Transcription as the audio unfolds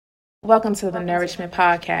Welcome to the Nourishment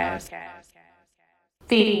Podcast.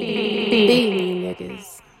 Feed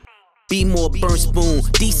niggas. Be more burn spoon,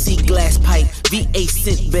 DC glass pipe, VA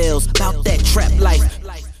scent bells, bout that trap life.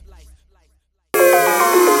 I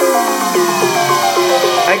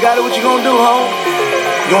got it, what you gonna do, home?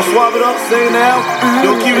 You gonna swap it up, sing it out? You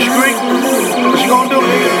gonna keep it street? What you gonna do,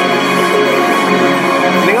 nigga?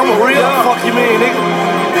 Nigga, I'm a real fuck you mean, nigga.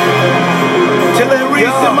 Tell that Reed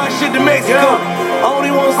send my shit to Mexico. I don't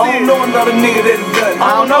even wanna see it. I don't know another nigga that done it.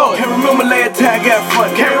 I don't know. Can't remember last time I got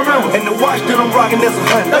front. Can't remember. And the watch that I'm rocking, that's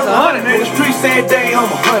 100. That's 100, nigga. The street saying dang, I'm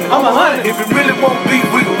 100. I'm 100. If it really won't be,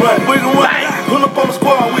 we can run. We can run. Pull up on the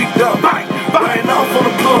squad, we done. Bang. Riding off on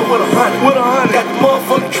the plug with 100. With 100. Got the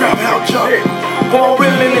motherfucking trap house jump. Born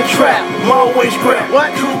really in the trap. I'm always scrap.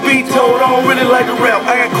 What? Truth be told, I don't really like to rap.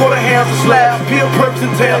 I got quarter hands and slab. Peel perks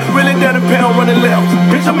and tails. Really down the pound running laps.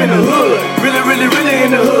 Bitch, I'm in the hood. Really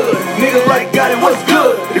in the hood. Nigga like got it, what's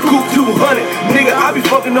good? The coupe 200. Nigga, I be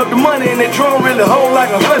fucking up the money and that drum really hold like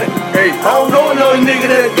 100. Hey, I don't know another nigga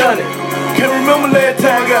that done it. Can't remember last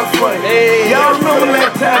time I got funny. Hey, y'all remember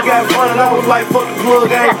last time I got funny? I was like, fuck the plug,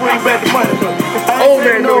 I ain't bring back the money. I ain't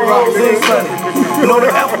saying no rose ain't sunny. You know the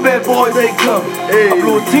alphabet boys ain't coming. I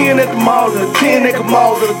blew a 10 at the malls, a 10 at the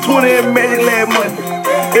malls, and a 20 at Magic Lab money.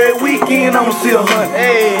 Every weekend I'ma see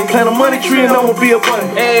 100. Plant a money tree and I'ma be a bunny.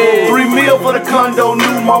 3 mil for the condo,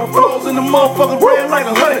 new mama flows in the motherfucker ran like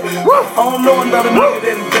 100. I don't know another nigga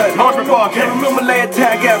that done it. Can't remember last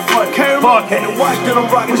time I got fun. Can't remember. And the watch that I'm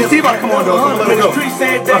rocking. Steve, come on, though. When the street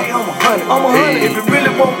saying dang, I'm 100. I'm 100. If it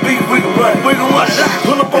really won't be, we can run. We can run.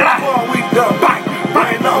 Pull up on the car, we done.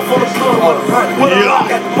 Riding off on the plug with 100.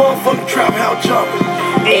 Got the motherfucking trap house jumping.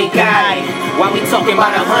 Hey guy, why we talking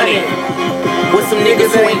about 100? With some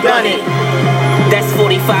niggas who ain't done it. That's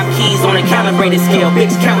 45 keys on a calibrated scale.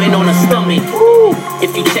 Bitch counting on a stomach.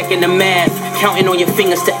 If you checking the math, counting on your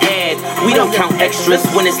fingers to add. We don't count extras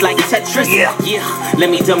when it's like Tetris. Yeah. Let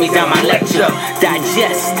me dummy down my lecture.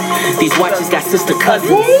 Digest. These watches got sister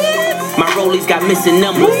cousins. My rollies got missing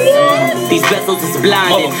numbers. These bezels is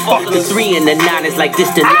blinded. The 3 and the 9 is like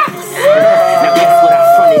distant. Now guess what I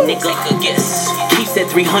fronted, nigga. Guess. Keep said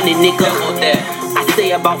 300, nigga. I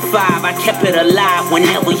say about 5, I kept it alive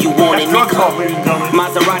whenever you want it, nigga.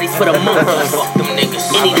 Maseratis for the monkeys. Fuck them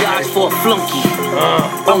niggas. Any dodge for a flunky.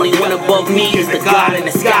 Only one above me is the God in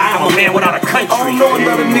the sky. I'm a man without a country. I don't know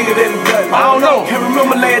another nigga that done it. I don't know. Can't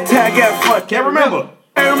remember last time I got fun. Can't remember.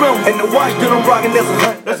 And the watch that I'm rocking, that's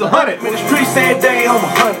 100. That's 100. Man, the street saying dang, I'm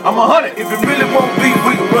 100. I'm 100. If it really won't be,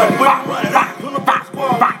 we can run. Pull up on the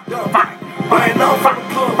squad, riding off on the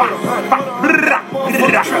plug with 100.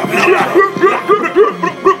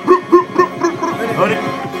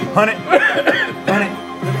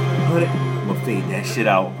 I'ma fade that shit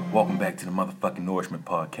out. Welcome back to the motherfucking Nourishment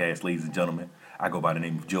Podcast, ladies and gentlemen. I go by the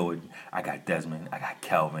name of Jordan. I got Desmond, I got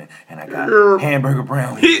Calvin, and I got Hamburger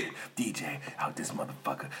Brown here. DJ out this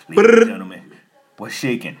motherfucker. Ladies and gentlemen, what's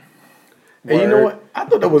shaking? Hey, you know what? I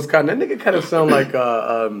thought that was that nigga kind of sound like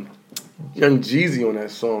Young Jeezy on that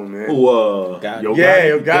song, man. Yo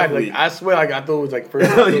God, like I swear, like I thought it was like first.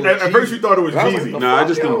 At first you thought it was Jeezy. Like, Nah, I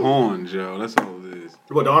just them horns, yo. That's all it is.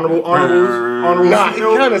 What, the honorable Nah, he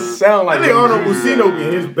kind of sound like. I think Honorable Cino be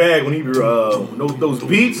in his bag when he be those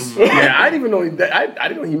beats. Yeah, I didn't even know. I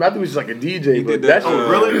didn't know he might was just like a DJ. He but did that shit was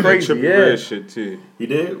really crazy. Yeah, shit too. He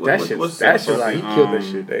did. That shit like he killed that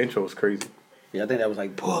shit. The intro was crazy. Yeah, I think that was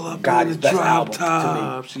like Pull up God's best album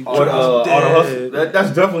top. to me.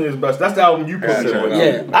 That's definitely his best. That's the album you put me on.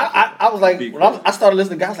 Yeah, I was like, when I started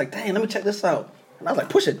listening to guys, like, dang, let me check this out. And I was like,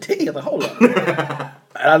 Pusha T. I was like, hold up.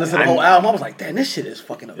 And I listened to the whole album. I was like, damn, this shit is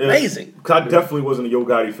fucking amazing. Because I definitely wasn't a Yo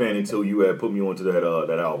Gotti fan until you had put me onto that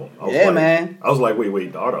album. I was man. I was like,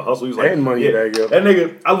 wait, the Art of Hustle. He was like, and money, that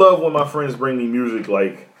nigga. I love when my friends bring me music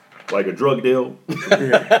like a drug deal.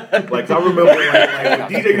 Like I remember when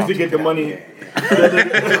DJ used to get the money.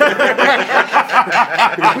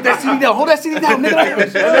 Put that CD down. Hold that CD down,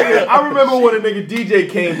 nigga. I remember when a nigga DJ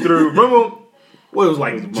came through. Remember what it was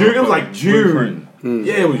like June? It was like June.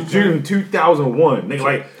 Yeah, it was June 2001. Nigga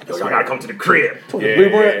like, yo, y'all gotta come to the crib.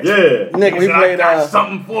 Yeah. Nigga, he played I got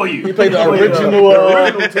something for you. He played the original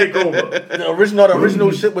takeover. The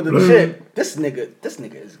original shit with the chick. This nigga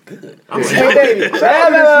is good. Hey baby, shout out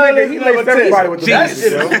to this nigga. He laced everybody with the That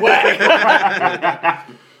shit is whack.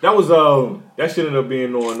 That was that shit ended up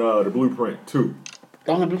being on the Blueprint too.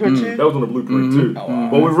 On the Blueprint too? That was on the Blueprint too. Oh, wow.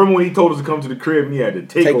 But remember when he told us to come to the crib and he had to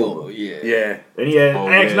take over. Yeah. And he had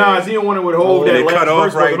X9s. He didn't want to withhold that last cut off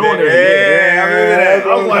verse right on there. there. Yeah, I remember that.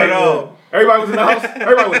 I was like, everybody was in the house.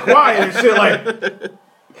 Everybody was quiet and shit. Like, hey,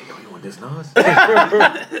 yo, you want this, Nas?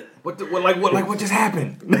 What just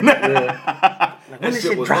happened? When this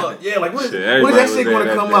shit was dropping? Yeah, like when is that everybody shit was gonna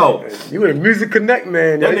there come that out? You were the Music Connect,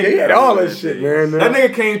 man. That He nigga- had all that that shit, day. man. That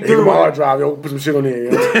nigga came Hey, through. my hard drive, yo. Put some shit on there,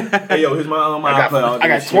 yo. Hey, yo, here's my iPod. I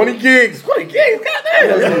got 20 gigs. 20 gigs,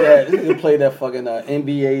 goddamn. This nigga played that fucking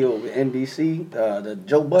NBA over NBC, the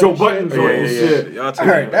Joe Budden. Joe Budden shit. joint and shit. Y'all I talking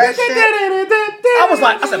heard about that shit. I was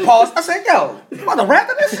like, I said, pause. I said, yo, you about to rap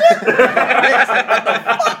to this shit?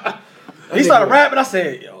 He started rapping. I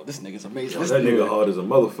said, yo, this nigga's amazing. Yo, This that nigga hard as a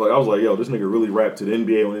motherfucker. I was like, yo, this nigga really rapped to the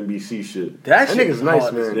NBA on NBC shit. that That shit nigga's was nice,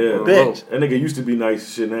 hard as man. a Yeah, bitch. That nigga used to be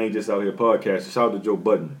nice shit, and I ain't just out here podcasting. Shout out to Joe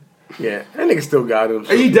Budden. Yeah, that nigga still got him.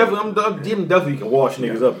 Hey, he definitely can wash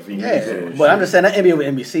niggas up if he needs Yeah, to. but I'm just saying that NBA with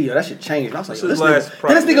NBC, yo, that shit changed. And I was like, yo, This this is last nigga,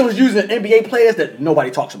 then this nigga was using NBA players that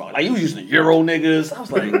nobody talks about. Like he was using the Euro niggas. I was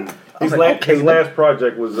like, His last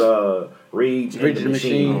project was Rage and the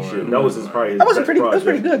Machine. Machine. Shit. That was his probably his that was best pretty. That was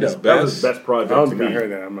project. pretty good though. That was his best project I don't to think I me. heard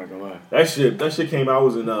that. I'm not gonna lie. That shit came out. I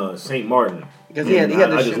was in St. Martin. Because he had I this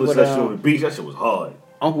just shit listened with to that shit on the beach. That shit was hard.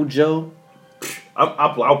 Uncle Joe.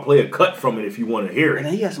 I'll play a cut from it if you want to hear And it.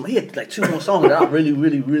 then he had like 2 more songs that I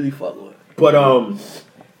really fuck with. But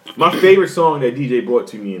my favorite song that DJ brought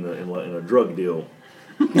to me in a drug deal.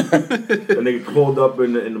 The nigga pulled up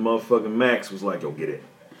in the motherfucking Max was like, yo, get it.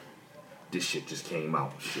 This shit just came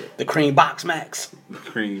out. Shit. The Cream Box Max.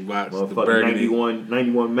 cream box, the Motherfucking burgundy.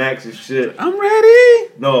 91 Max and shit. I'm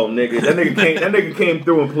ready. No, nigga. That nigga came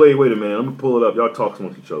through and played. Wait a minute. I'm gonna pull it up. Y'all talk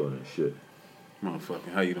amongst each other and shit.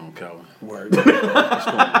 Motherfucking, how you doing, Calvin? Word.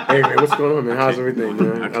 Hey, man, what's going on, man? How's everything,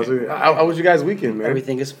 man? How was your guys' weekend, man?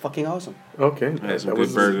 Everything is fucking awesome. Okay. I had some That good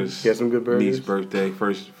was- burgers. You had some good burgers. Niece's birthday,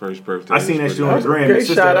 first birthday. I seen that shit on That's the gram. okay. Your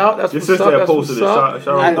sister- Shout out. That's your what's sister up. had That's posted it. what's up. Shout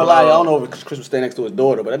I out ain't to, gonna lie, I don't know if Chris was standing next to his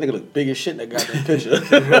daughter, but that nigga look big as shit in that goddamn picture.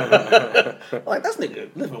 Like, this nigga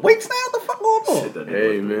lifting weights now? What the fuck going on? Shit, that nigga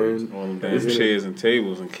Hey, was man. All them damn chairs and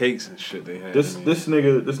tables and cakes and shit they had. This in there.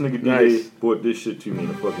 nigga DJ Nice. brought this shit to me in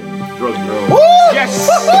a fucking drug deal. Yes!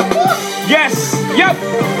 Yes! Yep!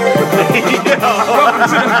 Welcome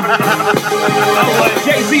to the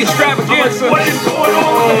Jay-Z extravaganza. What is going on?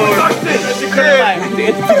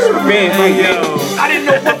 I didn't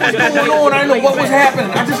know what was going on. I didn't know what was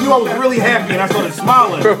happening. I just knew I was really happy and I started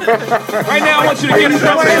smiling. Right now, I want you to get a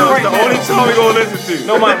drum sound right the only song we gonna listen to.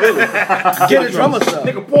 No, my really. Get a drummer stuff.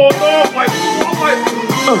 Nigga pulled off like, I'm like,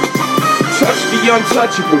 Touch the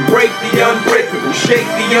untouchable, break the unbreakable, shake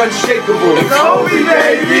the unshakable. Kobe,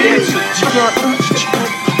 baby.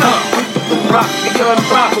 Rock the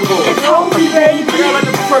unrockable. Kobe, baby. I got like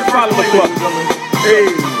the first follow the club. Hey.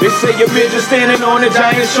 They say a midget standing on a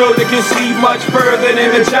giant shoulder can see much further than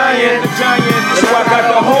a giant. So I got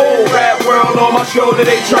the whole rap world on my shoulder.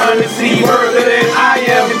 They trying to see further than I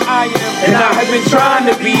am. And I have been trying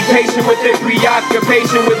to be patient with their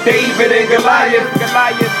preoccupation with David and Goliath.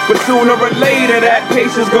 But sooner or later that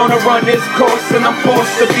patience gonna run its course, and I'm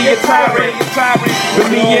forced to be a tyrant. For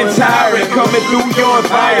me and tyrant coming through your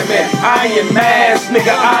environment. Iron mask,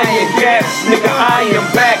 nigga, iron gas, nigga, I am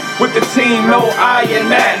back with the team, no iron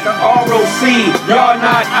that. ROC, y'all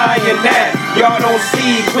not iron that. Y'all don't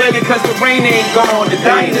see clearly cause the rain ain't gone. The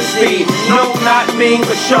dynasty, no, not Ming,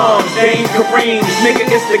 but Sean, Dane Kareem. Nigga,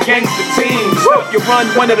 it's the gangster team. Stop your run,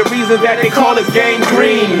 one of the reasons that they call us gang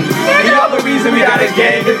green. The other reason we got a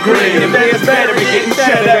gang of green. If there's better at getting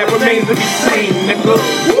cheddar, that remains to be seen, nigga.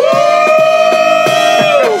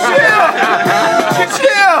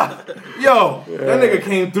 Yo, that nigga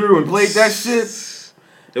came through and played that shit.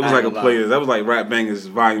 It was like a playlist. That was like Rap Bangers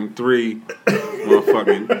Volume 3.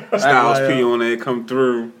 Motherfucking Styles P on there, come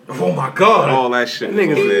through. Oh my god. All that shit. That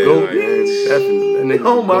nigga's was a there, goat, like, man. Definitely. That nigga's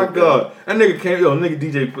Oh a my goat, god. That nigga came, nigga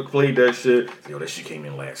DJ played that shit. Yo, that shit came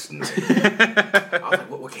in last night. I was like,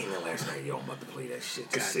 what came in last night? Yo, I'm about to play that shit.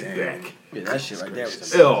 Just sit back. Yeah, that shit right there was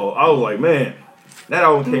amazing. Yo, I was like, man, that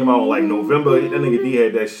album came out in like November. That nigga D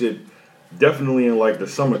had that shit definitely in like the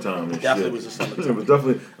summertime and Definitely shit. was the summertime. It was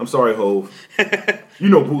definitely, I'm sorry, Hov. You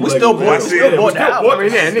know bootleg. We still bought the album. I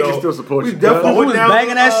mean, yeah, niggas still support We you. definitely But we went was down,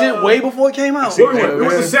 banging that shit way before it came out. It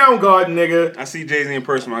was the Soundgarden, nigga. I see Jay-Z in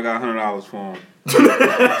person. I got $100 for him.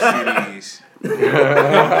 CDs.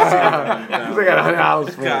 I got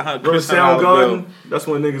 $100 for it. Remember Soundgarden? That's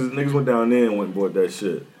when niggas went down there and went and bought that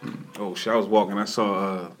shit. Oh shit! I was walking. I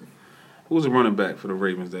saw who was the running back for the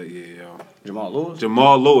Ravens that year, yo? Jamal Lewis.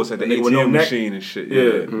 Jamal Lewis at the Nigga with ATM no neck? machine and shit. Yeah,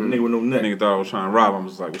 Yeah. nigga with no neck. Nigga thought I was trying to rob him. I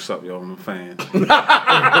was like, "What's up, yo? I'm a fan." Turn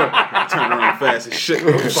around fast as shit.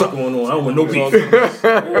 What's going on? I don't want no beef.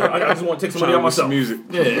 I just want to take some money out Trying to listen myself. to music.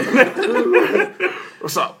 Yeah.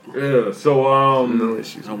 What's up? Yeah. So No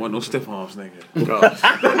issues. I don't want no stiff arms, nigga.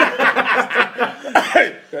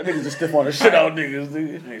 That nigga's just stiff on the shit out niggas,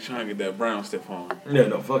 nigga. I ain't trying to get that brown stiff arm. yeah,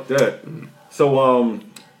 no, fuck that. So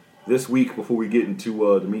this week, before we get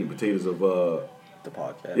into the meat and potatoes of The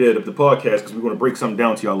podcast. Yeah, the podcast, because we're going to break something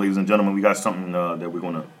down to y'all, ladies and gentlemen. We got something that we're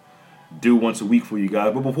going to do once a week for you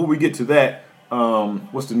guys. But before we get to that,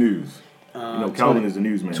 what's the news? Calvin is the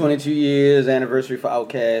news man. 22 years anniversary for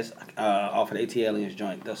Outkast off of the AT Aliens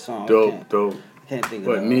joint. The song. Dope. I can't think of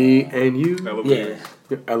But it. me and you. Elevators.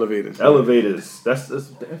 Yeah. Elevators. That's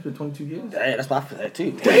been 22 years. Hey, that's what I feel that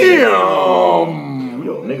too. Damn.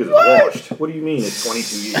 Yo, niggas is washed. What do you mean it's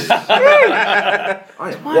 22 years? I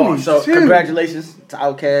am washed. So congratulations to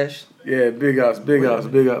Outkast. Yeah, big ups.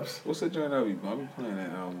 What's that joint I be playing that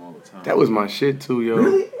album all the time? That was my shit too, yo.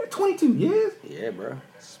 Really? 22 years? Yeah, bro.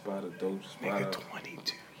 Spot of dope. Nigga,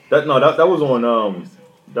 22. That was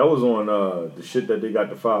on the shit that they got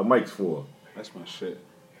the 5 mics for. That's my shit.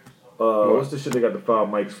 What's the shit they got the 5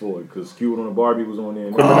 mics for? Because Skewed on the Barbie was on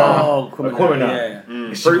there. Criminal. Yeah.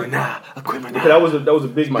 A criminal. That was a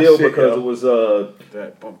big deal because it was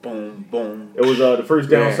That boom, boom. it was the first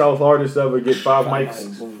down south artist to ever get 5 mics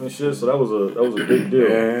and shit. So that was a big deal.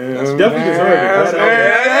 That's definitely deserved.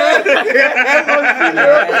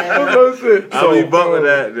 I'll be bumping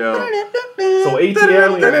that, yo. So AT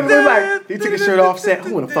Aliens. Like, he took his shirt off, said,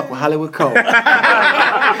 "Who wanna fuck with Hollywood Cole?"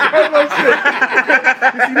 That's my shit.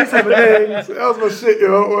 You see these type of things? That was my shit,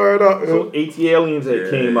 yo. Word up. So AT Aliens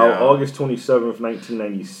came out August 27th,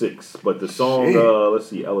 1996. But the song, let's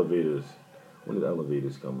see, Elevators. When did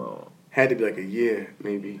Elevators come out? Had to be like a year,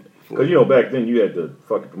 maybe. Because, back then you had to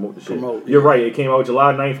fucking promote the shit. You're right. It came out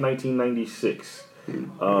July 9th, 1996.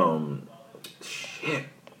 Shit.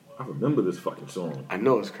 I remember this fucking song. I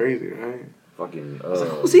know, it's crazy, right? Fucking,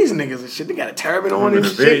 Who's these niggas and shit? They got a turban on and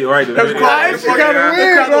shit. Right, the That was video. quiet. Shit kind of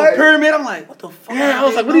weird, The right? pyramid. I'm like, what the fuck? Yeah, I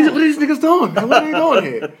was like, what are these niggas doing? What are they doing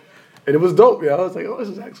here? And it was dope, yeah. I was like, oh, this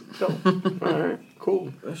is actually dope. All right,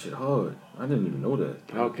 cool. that shit hard. I didn't even know that.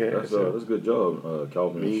 Okay. That's a good job,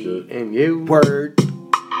 Calvin and shit. And you. Word.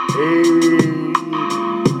 Hey.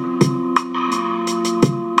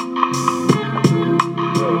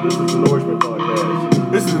 Yo, this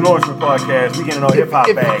is the Nourishment Podcast. We getting our hip hop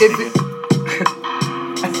bag. Hey,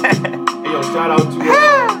 yo, shout out to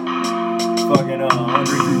fucking Andre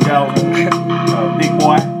 3000, Big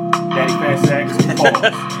Boy, Daddy Fat Sacks,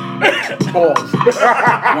 Pause.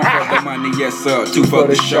 One for the money, yes sir, 2 for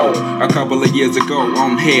the show. A couple of years ago,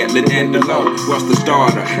 on Headland and the low. What's the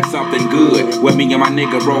starter? Something good. Where me and my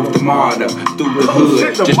nigga rode the martyr through the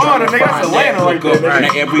hood. Shit, the martyr, nigga, that's Atlanta right there, nigga.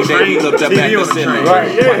 Now every day we looked up at the ceiling.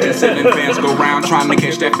 Watching ceiling fans go round, trying to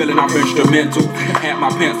catch that feeling off instrumental. Had my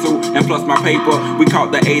pencil and plus my paper. We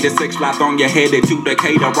caught the 86 flat on your headed to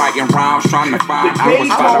Decatur, writing rhymes, trying to find. I was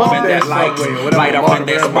caught up in that light up in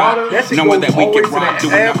that spot, knowing that we could rhyme,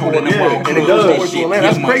 doing the whole in the wrong. And it does. This shit,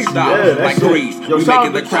 That's you crazy. must stop. Yeah, Like shit. grease. Yo, We shout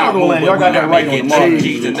making out the to crowd Chicago move. Land. Y'all got that right on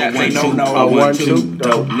G's and that's ain't no 1, 2.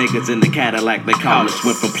 Dope niggas in the Cadillac, they call us.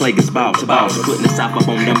 Went from Plaguers ball to balls, putting us off up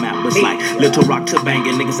on the map. It's like Little Rock to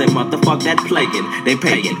banging. Niggas say motherfuck that plaguing. They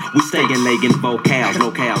paying. We staying legging vocals,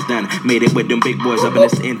 locales done. Made it with them big boys up in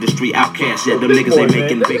this industry. Outcasts, yeah, them niggas they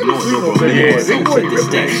making big noise over a minute. So to this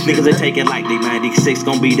day, niggas they take it like they 96.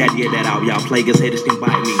 Gonna be that year that all y'all plaguers haters can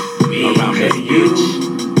bite me around this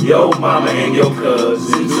bitch. Your mama and your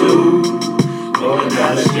cousin too. Rolling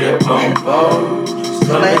down the strip on foes.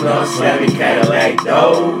 Stunning up, slamming Cadillac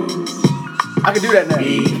doors. I can do that now.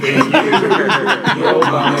 Me and you. Your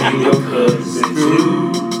mama and your cousin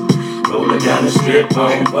too. Rolling down the strip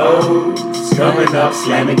on foes. Coming up,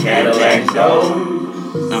 slamming Cadillac doors.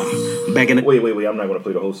 Back in the Wait, I'm not gonna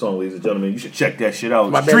play the whole song, ladies and gentlemen. You should check that shit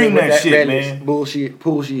out. Stream that shit, man. Bullshit,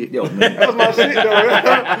 pool shit. Yo, man. That was my shit, though.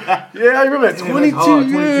 Yeah, I remember that. 22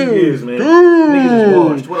 22 years, man. Niggas is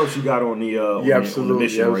washed. What else you got on the on the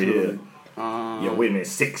mission right here? Yo, wait a minute.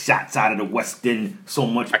 6 shots out of the West End. So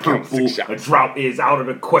much purple. A drought is out of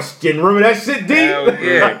the question. Remember that shit, D?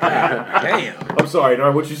 Yeah. Damn. I'm sorry,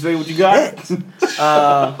 Nar. What you say? What you got?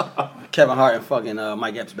 Kevin Hart and fucking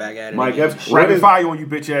Mike Epps back at it. Mike again. Epps, rapid fire on you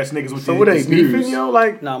bitch ass niggas with So what they beefing, yo?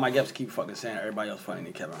 Like, No, Mike Epps keep fucking saying everybody else funny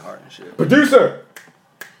than Kevin Hart and shit. Producer.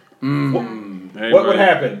 What would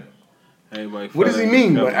happen? what does he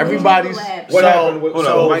mean? But everybody's. What happened? Hold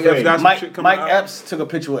on, Mike Epps got some shit coming Mike out? Epps took a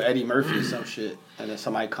picture with Eddie Murphy or some shit, and then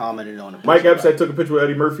somebody commented on the picture. Mike Epps had took a picture with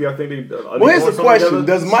Eddie Murphy. I think they. Well, here's the question: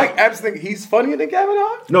 does Mike Epps think he's funnier than Kevin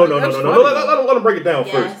Hart? No. Let him break it down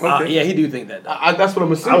first. Yeah, he do think that. Though. That's what I'm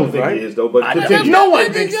I assuming. don't think right? he is though, but I know. continue. No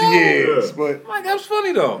one thinks he is, but Mike Epps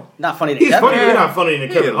funny though. Not funny than He's Kevin. funny. He's not funny than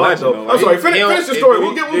Kevin Hart legend, though. though. I'm sorry. He Finish the don't- story. he-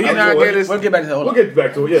 We'll get he back not to get it. his- We'll get back to that. Hold We'll on. get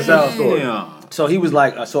back to it. Yeah, finish the story. Yeah. So he was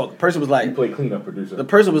like, so the person was like, You play cleanup producer. the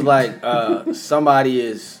person was like, somebody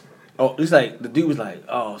is Oh, it's like the dude was like,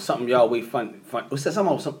 "Oh, something y'all way fun. We said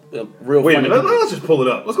something real Wait a funny." minute, let's just pull it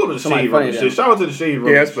up. Let's go to the Somebody shade room. funny Shit. then. Shout out to the shade room.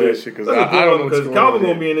 Yeah, that's for that shit, because I don't know what's going Calvin on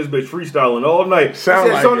gonna be in this bitch freestyling all night. Sound He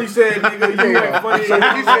said, like Sonny it. said, nigga, you ain't funny. He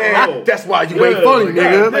said, that's why you ain't Yeah, funny, like,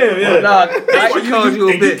 nigga. goddamn, yeah. Nah, That's what calls you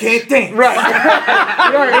a And you bitch. can't think. Right.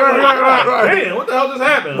 right. Damn, what the hell just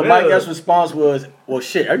happened? but Mike Epps' response was, "Well,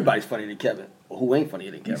 shit, everybody's funnier than Kevin. Well, who ain't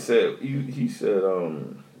funnier than He Kevin?" said,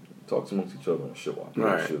 talk amongst each other and shit while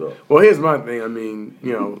Right. shit up. Well, here's my thing. I mean,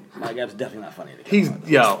 you know, Mike Epps definitely not funnier than Kevin.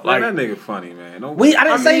 he's Like like that nigga funny, man. Don't, I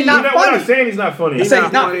didn't say he's not We're funny. not saying he's not funny. I say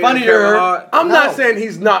he's not funny funnier. than Kevin Hart. I'm No. not saying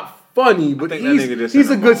he's not funny, but think that nigga just he's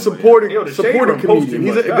in a the good moment, supporting Yo, the shade supporting room posts comedian. too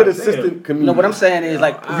He's much. a good God assistant damn. comedian. No, what I'm saying is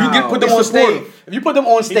like if you put them It's on supportive. stage, if you put them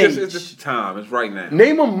on It's stage, just time. It's right now.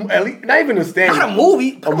 Name him at least, not even a stand. not a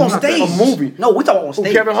movie, put them on stage. A movie. No, we talking on Who,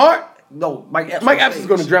 stage. Kevin Hart? No, Mike Epps. Mike on Epps is stage.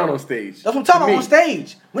 going to drown on stage. That's what I'm talking To about me. on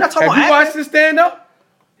stage. We're not talking Have you about watched acting. his stand up?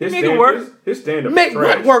 His Make it work. stand-up Make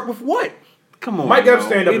trash. what work with what? Come on, Mike Epps yo.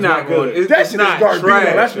 stand-up He is not not good. good. That It's shit not is garbage.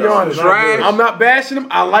 trash. Let's be honest. Trash. I'm not bashing him.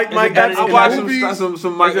 I like Mike it better Epps. than I in watched movies.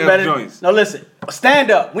 some Mike Is it Epps better? joints. No, listen.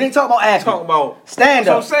 Stand up. We ain't talking about acting. Talking about Stand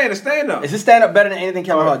So I'm up. saying the stand up. Is his stand up better than anything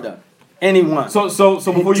Kevin Hart done? Anyone? So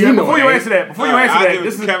before you answer that,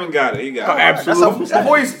 this is Kevin got it. He got it. Absolutely.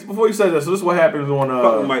 before you say that. So this is what happens on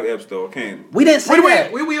Fuck with Mike Epps though. Can't. we didn't say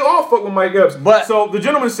that. We all fuck with Mike Epps. But- so the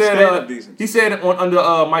gentleman said Stand-up decent. he said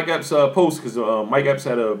under Mike Epps' post because Mike Epps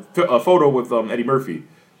had a photo with Eddie Murphy.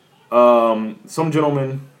 Some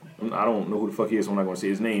gentleman, I don't know who the fuck he is, so I'm not going to say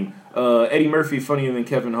his name. Eddie Murphy funnier than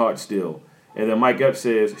Kevin Hart still. And then Mike Epps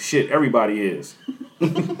says, "Shit, everybody is."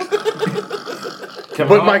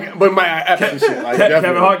 But Mike Epps and shit. Like, Kevin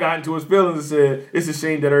definitely. Hart got into his feelings and said, "It's a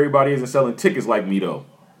shame that everybody isn't selling tickets like me though."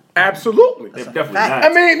 Absolutely. It's definitely fact.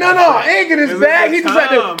 not. I mean, no, he ain't get his It's bag. a He just had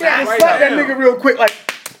to time. slap Right that now. nigga real quick. Like,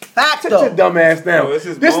 Facts sit though. your dumb ass down. Yo, it's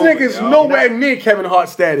his This moment, nigga's y'all. nowhere near Kevin Hart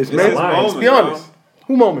status, man. his Let's be moment, honest.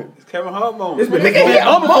 Who moment? It's Kevin Hart moment. It's been Nigga, his he had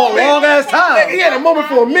a moment for a long ass time. Nigga, he had a moment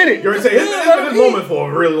for a minute. You're saying it's been his moment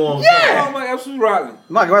for a really long time. Yeah. Oh, Mike Epps was rocking.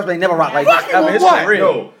 Mike Epps ain't never rocked like Rocking this ever in with his what? career.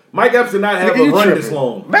 Yo, Mike Epps did not have Nigga, a you run tripping. this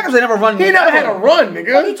long. Mike Epps ain't never run. He never had a run, What are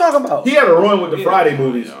you nigga. talking about? He had a run with the Friday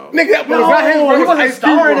movies. Nigga, that was No, not his run. he It was wasn't Ice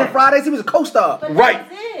Cube starring in run. Fridays. He was a co-star. Right.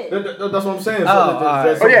 That's what I'm saying. So Oh, there's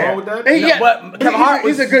alright. something yeah. wrong with that? And he- No, yeah, but Kevin Hart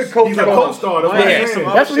he's a was- good coach. He's a co-star. That's what I'm Yeah, saying.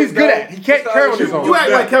 that's what he's good at. He can't carry on his own. You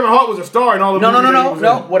act like Kevin Hart was a star in all the No, movies. no, that no, he was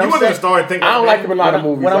no. in. What he I'm wasn't a saying- star in Think I don't Like like That. him in a lot of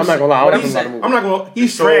movies. what I'm I'm not gonna lie. I what don't I'm like him in a lot of movies. I'm not gonna.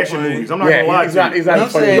 He's trash in movies. I'm not Yeah, gonna lie he's to not. you. He's not I'm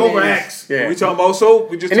as funny. saying He is- overacts. Yeah. We talking about soap.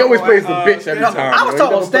 We just And he always talking plays the about, bitch every no, time. I was bro. He talking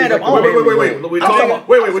about never plays stand-up like the only. villain. We're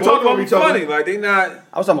talking over each other. funny. Like they not.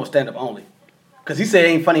 I was talking about stand up only. Because he said it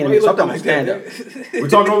ain't funny to me, so I'm talking about stand up. We're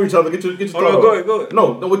talking over each other. Get your Oh, no, thought go out. ahead, go ahead.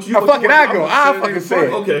 No, what you? Oh, fuck it, I go. I'll saying fucking it's say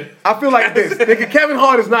it. Okay. I feel like this. Nigga, Kevin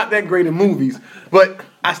Hart is not that great in movies, but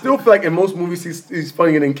I still feel like in most movies he's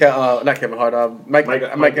funnier than not Kevin Hart. Mike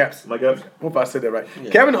Epps. Mike Epps. Hope I said that right.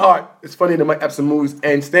 Kevin Hart is funnier than Mike Epps in movies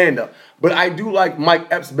and stand up, but I do like Mike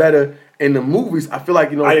Epps better in the movies. I feel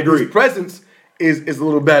like I agree. his presence is a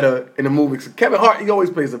little better in the movies. Kevin Hart, he always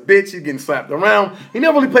plays a bitch. He's getting slapped around. He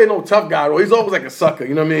never really played no tough guy, though. He's always like a sucker.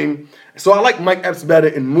 You know what I mean? So I like Mike Epps better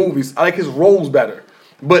in movies. I like his roles better,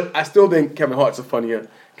 but I still think Kevin Hart's a funnier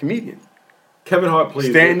comedian. Kevin Hart plays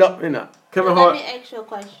Stand up and not. Kevin Let Hart. me ask you a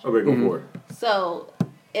question. Okay, go for it. So,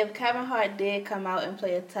 if Kevin Hart did come out and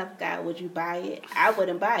play a tough guy, would you buy it? I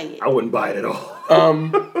wouldn't buy it. I wouldn't buy it at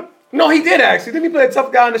all. No, he did actually. Didn't he play a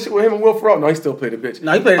tough guy in the shit with him and Will Ferrell? No, he still played a bitch.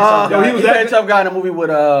 No, he played a tough guy. he was He played a acting- tough guy in a movie with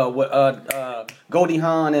Goldie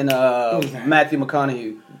Hawn and Matthew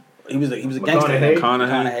McConaughey. He was a gangster. McConaughey?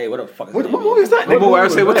 McConaughey. What the fuck is What his movie is that? Nigga, I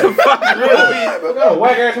say, what the fuck?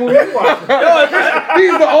 Whack ass movie you watching.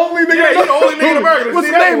 He's the only nigga. Yeah, he's the only nigga in America to What's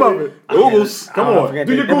see the that name movie. of it? Googles. Come I on, forget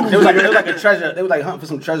do your that. Google. It was like a treasure. They was like hunting for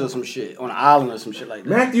some treasure or some shit on an island or some shit like that.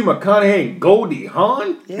 Matthew McConaughey and Goldie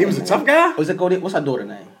Hawn. He was a tough guy? Was it Goldie? What's her daughter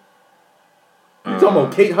name? You talking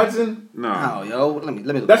about Kate Hudson? No. Oh, yo, let me.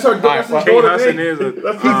 That's her. That's his Kate daughter's Hudson name. is a.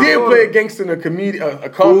 That's He his did daughter. play a gangster in a comedian, a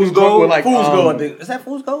comedy Fool's joint Gold? with like Fool's Gold. I think. Is that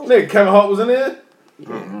Fool's Gold? Nigga, Kevin Hart was in there.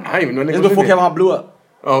 I didn't even know niggas It's was before in Kevin there. Hart blew up.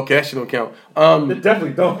 Oh, okay, that shit don't count. It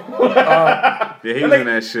definitely don't. Yeah, he was in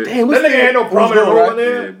that shit. Damn, That what's nigga had no prominent Gold, role right? in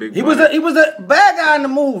there. Yeah, big He was a bad guy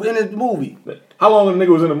in his movie. How long the nigga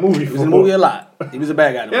was in the movie? He was in the movie a lot. He was a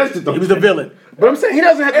bad guy. In the Yeah, that's movie. just He was the villain. But I'm saying he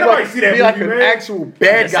doesn't have to Ain't nobody like, see that be like movie, an man. actual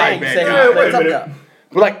bad guy. Saying Bad he guy. Yeah, was wait a tough minute. guy.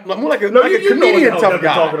 But like more like a, No, like you a know what the comedian hell tough Kevin's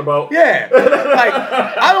guy. talking about. Yeah. Like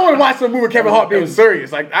I don't want to watch some movie with Kevin Hart being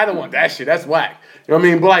serious. Like I don't want that shit. That's whack. You know what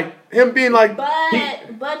I mean? But like him being like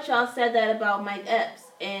But y'all said that about Mike Epps.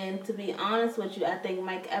 And to be honest with you, I think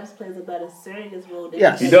Mike Epps plays a better serious role than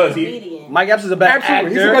Yes. He does. comedian. Mike Epps is a better actor.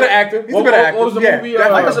 He's a better actor. He's a better actor. What was the movie?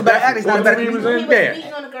 Mike Epps is a better actor. He's not a better He comedian. was Yeah.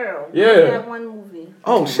 beating on a girl. Yeah. That one movie.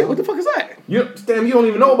 Oh shit! What the fuck is that? Damn, you don't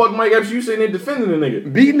even know about Mike Epps. You sitting there defending the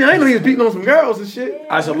nigga. Beating? I know he was beating on some girls and shit. All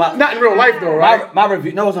right, so not Not in real life though, right? my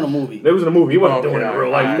review. No, it was on a movie. They was in a movie. He wasn't Okay, doing it in real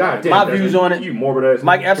alright. life. God damn. My Desmond. views on it. You morbid ass.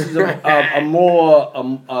 Mike Epps is a more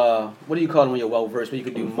what do you call it when you're well versed? Where you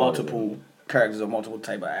can do multiple characters or multiple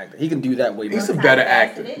type of actor. He can do that way He's better. a better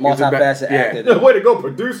actor. Multifaceted actor. Yeah, way to go,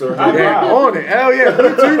 producer. High Yeah, five. on it. Hell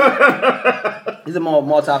yeah. Me too. He's a more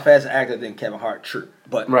multifaceted actor than Kevin Hart. True,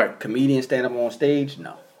 but Right. comedian stand up on stage,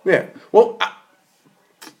 no. Yeah. Well,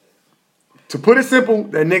 to put it simple,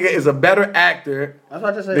 that nigga is a better actor That's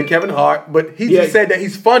what I just said. than Kevin Hart, but he Yeah. just said that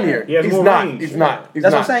he's funnier. He has He's more not. range. He's not. He's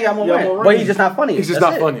That's not. what I'm saying. Got more Yeah, range. more But he's range. just not funny. He's just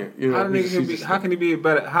That's not it. funnier. You know, How can he be a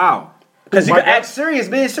better? How? Because he Mike can act Epps- serious.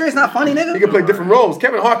 Being serious not funny, nigga. He can play different roles.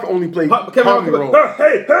 Kevin Hart can only play Kevin Hart comedy can roles.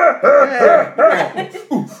 hey, look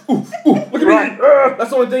at Right. me. That's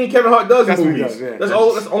the only thing Kevin Hart does That's in what he movies. does, yeah. That's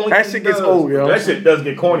all. That's the only. That thing shit he gets does. old, yo. That shit does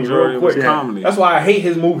get corny Majority real was quick. comedy. That's why I hate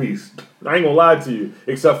his movies. I ain't gonna lie to you.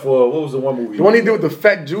 Except for what was the one movie? The one he did with the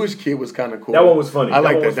fat Jewish kid was kind of cool. That one was funny. I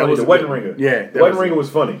like one that. was That funny. was The a Wedding good- Ringer. Yeah, The Wedding Ringer was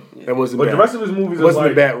funny. That wasn't But bad. the rest of his movies wasn't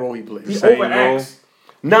like, a bad role he played. He Same overacts.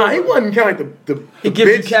 Nah, he wasn't kind of like the He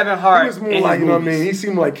gives you bitch. Kevin Hart He was more in like, his you know what I movies. mean? He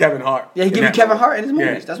seemed like Kevin Hart. Yeah, he in give you that Kevin role. Hart in his movies.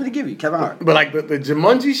 Yeah. That's what he give you, Kevin Hart. But like the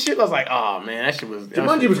Jumanji shit, I was like, oh man, that shit was.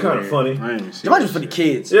 Jumanji was kind of funny. I ain't even see Jumanji that was for the shit.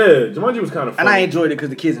 kids. Yeah, Jumanji was kind of funny. And I enjoyed it because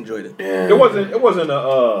the kids enjoyed it. It wasn't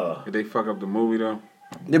a. Did they fuck up the movie though?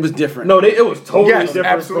 It was different. No, it was totally Yes, different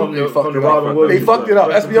absolutely. They from fucked the it Robin up. Williams. They fucked it up.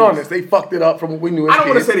 Let's be Rest in honest. They fucked it up from what we knew. I don't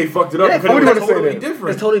want to say they fucked it up Yeah, because what it do you was wanna say totally then?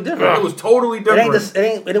 different. It's totally different. It was totally It different.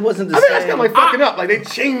 ain't it wasn't the I think that's same. kind of like fucking up. Like they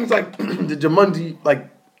changed like the Jumanji like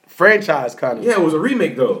franchise kind of. Yeah, it was a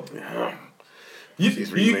remake though.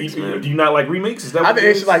 These remakes, man. Do you not like remakes? Is that I what think it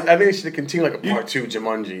it is? should like I think it should continue like a part 2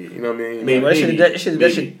 Jumanji. You know what I mean? Maybe. That shit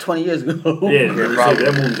that shit 20 years ago. Yeah,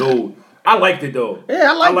 that movie's old. I liked it though.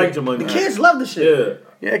 Yeah, I like Jumanji. The kids love the shit. Yeah.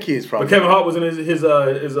 Yeah, kids probably. But Kevin Hart was in his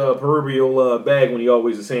proverbial bag when he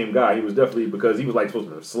always the same guy. He was definitely because he was like supposed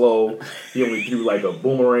to be slow. He only threw like a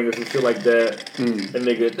boomerang or some shit like that. And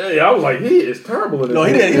nigga, I was like, he is terrible in this. No,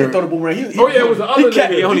 he movie. didn't throw the boomerang. Oh yeah, it was the other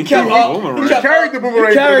nigga. He only He kept threw up- a boomerang. He carried the boomerang.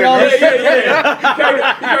 He carried all Yeah, this shit. yeah.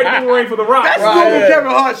 He carried the boomerang for the Rock. That's right? normal Yeah.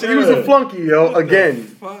 Kevin Hart shit. He was a Yeah. flunky, yo.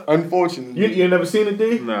 Again, unfortunately. You never seen it,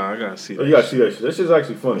 D? Nah, I gotta see Oh, that. you gotta see that shit. That shit's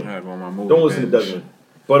actually funny. I have on my movie Don't listen to binge. Desmond.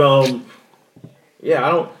 But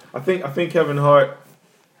yeah, I think Kevin Hart.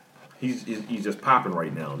 He's just popping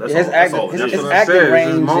right now. That's His all. That's acting, all. his, That's his what I acting said, it's his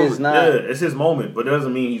range moment. is not. yeah, it's his moment, but it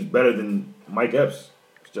doesn't mean he's better than Mike Epps.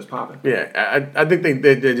 It's just popping. Yeah, I think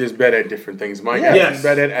they're just better at different things. Mike Yeah. Epps Yes. is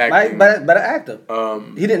better at acting. Better actor.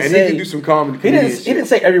 He didn't and say he can do some comedy. He comedian didn't. shit. He didn't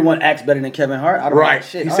say everyone acts better than Kevin Hart. I don't Right. know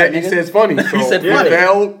shit. He All said right, he nigga. says funny. So He said what funny. the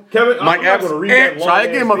hell? Kevin, Mike I'm not Epps. gonna read that long Try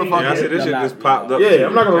again, ass thing. motherfucker. Yeah, I said this shit Nah, just popped up. Yeah,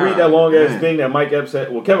 I'm not gonna read that long ass Man. thing that Mike Epps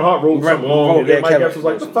said. Well, Kevin Hart wrote something long, and Yeah, then Mike Kevin Epps was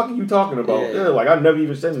like, "The fuck are you talking about?" Yeah. Yeah, like I never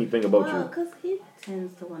even said anything about Well, you. because he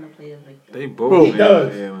tends to want to play a victim. They both. Who? He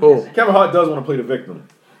does. Yeah, man. Oh, Kevin Hart does want to play the victim.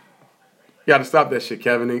 you gotta stop that shit,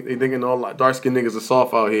 Kevin. They thinking all like dark skinned niggas are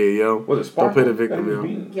soft out here, yo. Was it Sparkle? Don't play the victim, That yo. was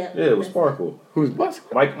beaten? Yeah. Yeah, it was Sparkle. Who's what?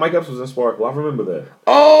 Mike Epps was in Sparkle. I remember that.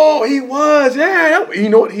 Oh, he was. Yeah, you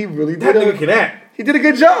know what? He really That did. nigga can act. He did a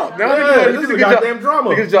good job. Now Yeah, he this did is a a good goddamn job. drama.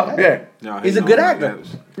 Did a good job. Yeah, Y'all He's a hating good on actor. Mike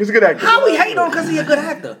Epps. he's a good actor. How we hating on because he a good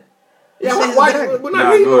actor? Yeah, He's why, a good actor. we're not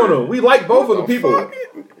Nah, hating go on ahead. him. We like both of the What people. fuck?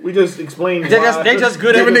 We just explained. They just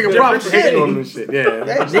good at Give a nigga different props for hating shit. on him and shit. Yeah.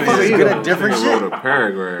 Yeah, niggas is good at different Nigga shit. wrote a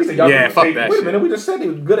paragraph. Yeah, fuck that Wait shit. a minute, we just said he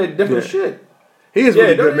was good at different Yeah. shit. He is Yeah,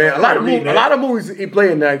 really don't- good, man. I'm not reading A that. lot of movies he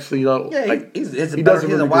playing actually, you know. Yeah, like, he's he a does a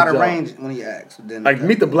he's really a wider good job. range when he acts. Than Like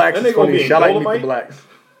Meet the Blacks That is nigga gonna funny. be in Shit. I like Meet the Dolomite? Blacks.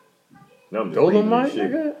 No, I'm just reading Dolomite, this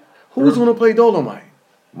shit. nigga. Who's gonna play Dolomite?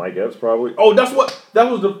 Mike Epps probably. Oh, that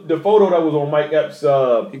was the photo that was on Mike Epps.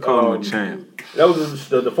 He called him a champ. That was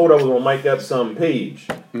the photo that was on Mike Epps' page.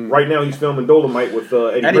 Right now he's filming Dolomite with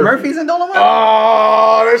Eddie Eddie Murphy. Murphy's in Dolomite.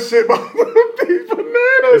 Oh, that shit about to be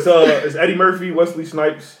bananas. It's Eddie Murphy, Wesley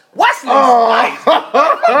Snipes, Wesley.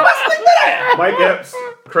 Mike Epps,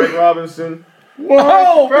 Craig Robinson,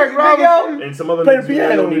 Oh, Craig Big Robinson. and some other Play niggas the who I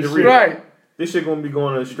piano don't need and to shit. read. Right. This shit gonna be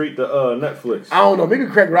going straight to Netflix. I don't know. Maybe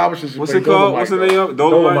Craig Robinson should What's play it called? Dolomite, What's the though. name of it?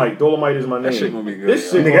 Dolomite. Dolomite is my name. That shit gonna be good.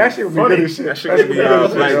 This yo. shit Nigga, that shit would be funny. good as shit. That shit gonna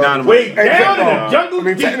be Black Dynamite. Way Hey, down in no. the jungle. I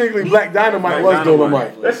mean, technically, Black Dynamite Black was Dynamite.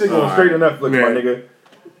 Dolomite. That shit going straight to Netflix, Yeah. my nigga.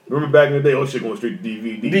 Remember back in the day, oh shit going straight to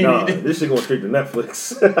DVD. Nah, this shit going straight to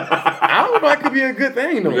Netflix. I don't know. That could be a good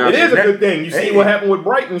thing, though. We got It is a That- good thing. You see Hey. what happened with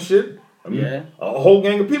Brighton shit. I mean, Yeah. a whole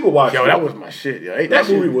gang of people watched Yo, it. that was my shit, yo. Hey, that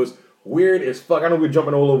shit- movie was weird as fuck. I know we're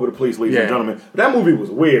jumping all over the place, ladies and gentlemen, but that movie was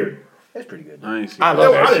weird. That's pretty good. I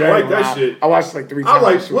love that I shit. didn't like that shit. I watched it like 3 times. I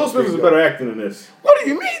like Will Smith is a better actor than this. What do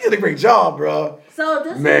you mean? He did a great job, bro. So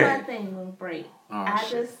this is my thing with Break. I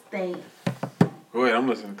just think. Go ahead, I'm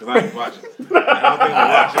listening because I ain't watching.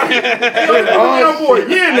 I don't think I'm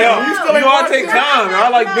watching. You still ain't I take time. I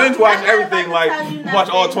like binge watch everything. Like watch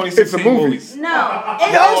all 2016 movies. No,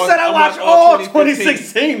 Y'all said I watch all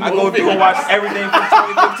 2016 I go through and watch everything from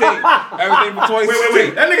 2015. Everything from 2016.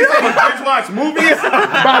 Wait. That nigga said he binge watch movies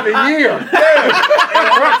By the year.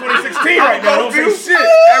 we're 2016 right now. Don't say shit.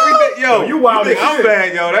 Everything, yo. You wild think as I'm shit.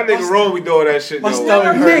 bad, yo. That nigga wrong be doing that shit, yo.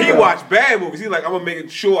 He watch bad movies. He's like, I'm gonna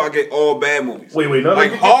make sure I get all bad movies. Wait, no,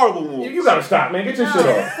 like horrible movies. You gotta stop, man. Get your shit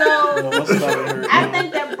off. So I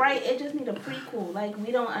think that Bright, it just need a prequel. Like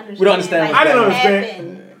we don't understand. We don't understand. Like, I didn't what understand.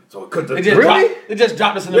 happened. So it could They just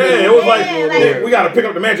dropped us in the middle. it was like, Yeah, we gotta pick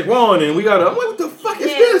up the magic wand and we gotta. I'm like, what the fuck is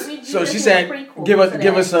this? So she said, give us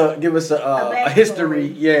a history.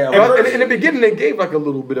 Yeah. In the beginning, they gave like a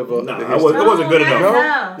little bit of a. Nah, it wasn't good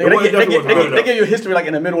enough. They gave you a history like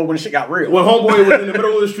in the middle of when the shit got real. When homeboy was in the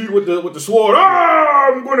middle of the street with the sword,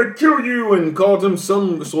 I'm gonna kill you, and called him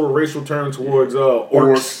some sort of racial term towards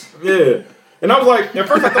orcs. Yeah. And I was like, at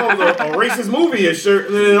first I thought it was a racist movie and shit,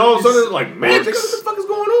 and then all of a sudden it's like, magic, what the fuck is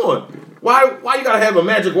going on? Why you gotta have a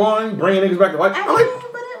magic wand, bringing niggas back to life? I'm like,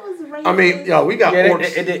 I mean, yo, we got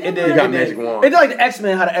orcs. We got magic wand. It did like the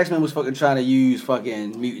X-Men, how the X-Men was fucking trying to use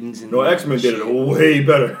fucking mutants and. No, X-Men did it way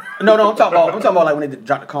better. No, I'm talking about like when they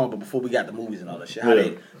dropped the comic book before we got the movies and all that shit. How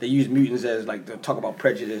they use mutants as like to talk about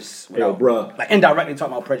prejudice. Yo, bruh. Like indirectly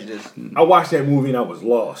talking about prejudice. I watched that movie and I was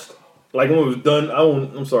lost. Like when it was done,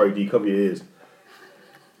 I'm sorry, D, cover your ears.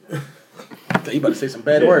 You about to say some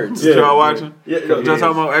bad words. Yeah. Y'all watching? Yeah, Just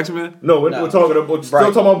talking about X-Men? No, we're talking about still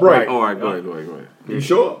talking about Bright. All right, go ahead. You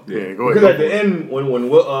sure? Yeah, go ahead. Because at the end, when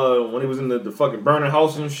he was in the fucking burning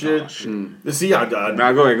house and shit, the CI died.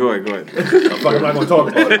 Nah, go ahead. I'm not gonna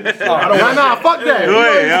talk about it. Nah, fuck that. Go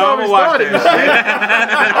ahead, I'm gonna watch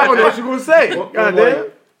that. I don't know what you gonna say.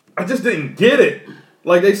 Goddamn. I just didn't get it.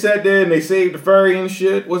 Like they sat there and they saved the fairy and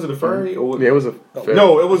shit. Was it a fairy? Or Yeah, it was a.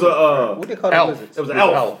 no, it was a What they call elf. it was an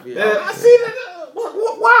elf. Yeah. Yeah, I see that.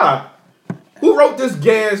 Why? Who wrote this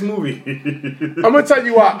gas movie? I'm gonna tell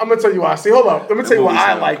you why. See, hold up. Let me tell you why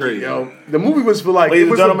I like it, yo. The movie was for like. Ladies it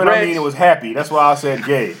and was gentlemen, a I mean it was happy. That's why I said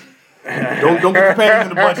gay. Don't get compared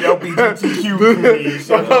to a bunch of LGBTQ community and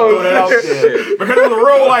shit. Throw that out there. Because it was a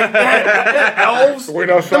role like that. It had elves. It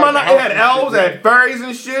had elves, it had fairies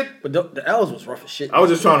and shit. But the elves was rough as shit. I was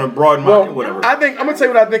just trying to broaden my whatever. I'm gonna tell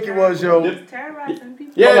you what I think it was, yo. Terrorizing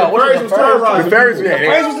people. Yeah, the fairies was terrorizing. The fairies, people.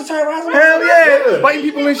 yeah. was the terrorizing. Hell yeah, fighting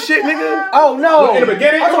people and shit, nigga. Oh no! In the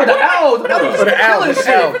beginning, I thought the elves.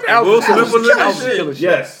 Will Smith was in that shit.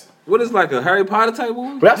 yes. What is like a Harry Potter type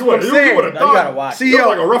movie? But that's what I'm saying. You gotta watch. See, yo,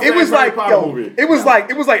 like a rough it was ass Harry like, Potter yo, movie. it was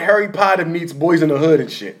like Harry Potter meets Boys in the Hood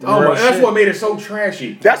and shit. Oh, my, that's what made it so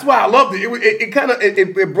trashy. That's why I loved it.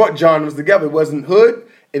 It brought genres together. It wasn't hood,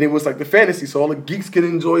 and it was like the fantasy, so all the geeks could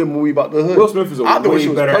enjoy a movie about the hood. Will Smith is a I thought way she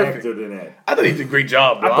was better perfect. actor than that. I thought he did a great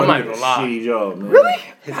job, bro. I'm not even gonna lie. Shitty job, man. Really?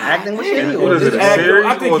 His acting was shitty. What is it, a series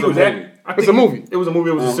I think or he a was movie? It's a movie. It was a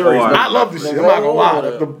movie. It was a series. I love this shit. I'm not gonna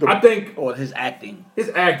lie. I think Or his acting. his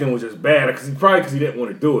acting was just bad because he didn't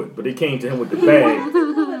want to do it, but they came to him with the bag.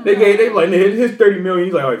 they like his $30 million.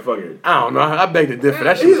 He's like, all right, fuck it. I don't know. I beg to differ.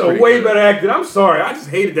 That shit He's was a pretty way good. better actor. I'm sorry, I just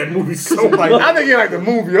hated that movie so much. I think he liked the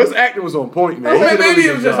movie. His acting was on point, man. He did a Maybe really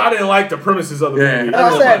it was good just job. I didn't like the premises of the movie.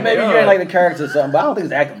 I said maybe you didn't like the character or something, but I don't think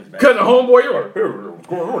his acting was bad. Because the homeboy, you're like, hey, what's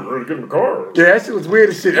going on? You're ready to get in the car. Yeah, that shit was weird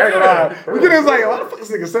as shit. I ain't gonna lie. Because it was like, why the fuck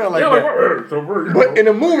this nigga sound like that? But in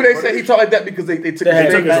the movie, they said he talked like that because they took They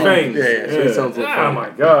took his fame. fame. Yeah, so it sounds so Oh funny. my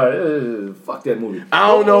god, fuck that movie. I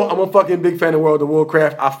don't know. I'm a fucking big fan of World of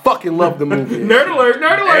Warcraft. I fucking love the movie. Nerd alert,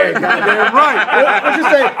 nerd Hey, alert. goddamn right. What you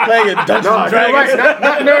say? Playing a Dungeons No, and you're Dragons. right.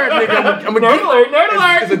 Not nerd, nigga. I'm a Nerd geek. alert, nerd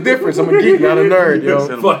alert. It's a difference. I'm a geek, not a nerd, yo.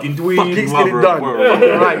 Fucking Fuck dweeb. geeks get it done.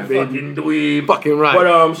 Fucking right, baby. Fucking dweeb. Fucking right.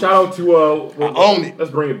 But shout out to own it.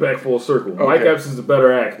 Let's bring it back full circle. Mike Epps is a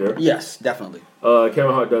better actor. Yes, definitely.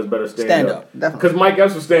 Kevin Hart does better stand up. Definitely. Because Mike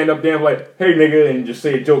Epps will stand up there and like, hey nigga, and just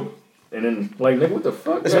say a joke. And then like, nigga, what the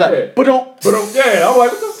fuck? It's like, but don't. Yeah, I'm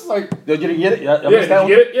like, what the like? Did you get it? Yeah, did you get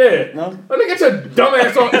it? Yeah. No? Like, nigga, get your dumb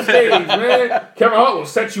ass off the stage, man. Kevin Hart will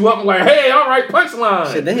set you up and like, hey, all right,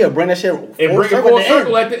 punchline. Shit, then he'll bring that shit And bring it full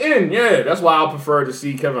circle at the end. Yeah, that's why I prefer to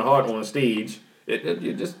see Kevin Hart on stage.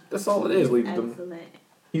 It just that's all it is. Excellent.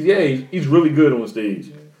 He's really good on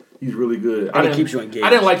stage. He's really good. And it keeps you engaged. I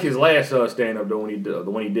didn't like his last stand up though when the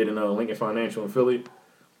one he did in Lincoln Financial in Philly.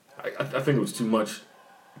 I think it was too much.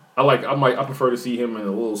 I prefer to see him in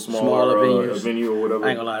a little smaller venue or whatever. I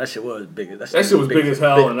ain't gonna lie, that shit was big. That shit was big as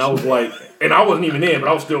hell, and I was like, and I wasn't even in, but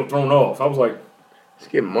I was still thrown off. I was like, he's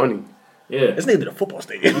getting money. Yeah, this nigga did a football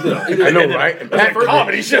stadium. I know, right? And that's the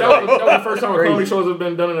comedy show. That was the first time a comedy shows have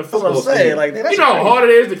been done in a football stadium. Like, you know how hard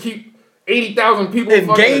it is to keep 80,000 people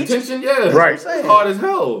fucking attention? Yeah, right. It's hard as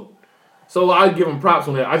hell. So I give him props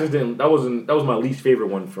on that. I just didn't. That was my least favorite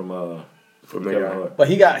one from Kevin Hart. But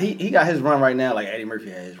he got his run right now. Like Eddie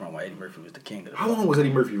Murphy had his run. While Eddie Murphy was the king of the. How long was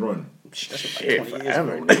Eddie Murphy run? Shit,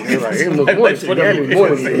 forever. It looked more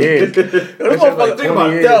than years. Think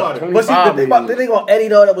about it. But see, the thing about Eddie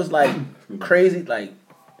though that was like crazy. Like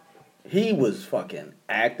he was fucking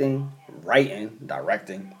acting, writing,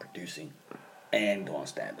 directing, producing, and doing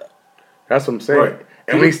stand up. That's what I'm saying. Right.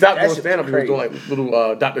 And when he stopped doing stand up, he was doing like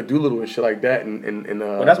little Dr. Doolittle and shit like that.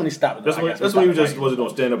 Well, that's when he stopped. That's when he just wasn't doing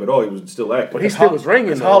stand up at all. He was still acting. But he still was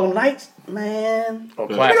ringing. Harlem Nights, man. Oh,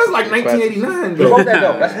 that was like 1989. He wrote that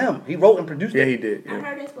though. That's him. He wrote and produced it. Yeah, he did. Yeah. I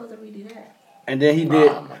heard they're supposed to redo that. And then he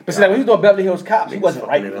did. But see, like when he was doing Beverly Hills Cops, he wasn't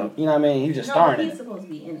writing them. You know what I mean? He was just starring in he's it. supposed to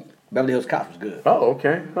be in it. Beverly Hills Cops was good. Oh,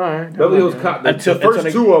 okay. All right. Beverly Hills Cop. The first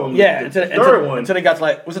two of them. Yeah, the third one. Until they got to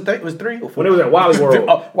like, was it three or four? When it was at Wally World.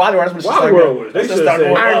 Wally World. That's when Wally World was. They should have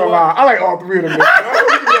said. I ain't gonna lie. I like all three of them.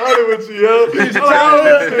 I with you, yo. That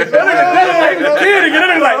nigga kid again. That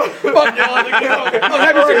nigga like, fuck y'all.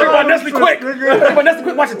 Have me drink my Nestle quick. My Nestle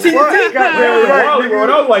quick. Watching TV. Wally World.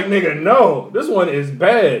 I was like, nigga, no. This one is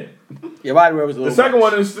bad. Yeah, Wally World was a little. The second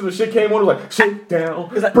one, the shit came on. It was like, shit down,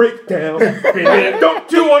 break down, and then don't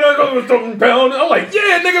you want to go something down? I'm like,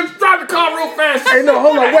 yeah, nigga, drive the car real fast. Hey, no,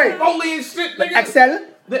 hold on, wait. Rolling and shit, nigga. Excel.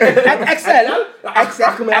 Yo,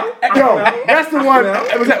 that's the one.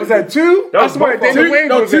 Was that two? That's the one that Damon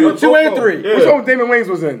Wayans was in. 2 and 3. Which one Damon Wayans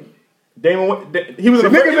was in? He was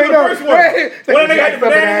in the first one. When they got the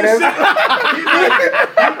bananas.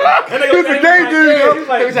 Who's the gay dude?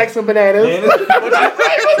 He was like some bananas.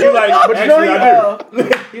 He's like, but you know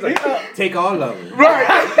he's like, take all of them. Right.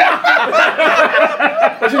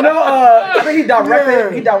 But you know, I think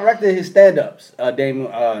he directed his stand-ups.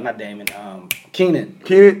 Keenan.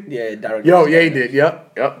 Yeah, directed. Yo, yeah, he did.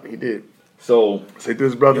 Yep, he did. So say to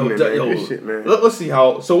his brother, man, this shit, man. Let's see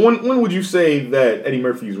how. So when would you say that Eddie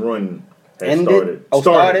Murphy's run had started?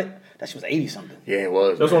 Started. That shit was 80 something. Yeah, it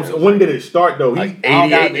was. That's what I'm saying. When did it start though? Like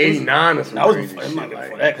 88, 89 or something. That was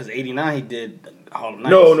before that because 89 he did Harlem Nights.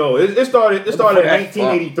 No, it started in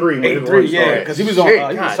 1983. 83, yeah, because he was on. He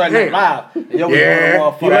was Saturday Night Live.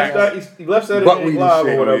 He left Saturday Night Live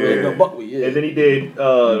or whatever. No, Buckwheat, yeah. And then he did.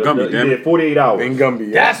 He did 48 Hours. In Gumby.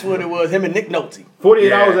 Yeah. That's what it was. Him and Nick Nolte.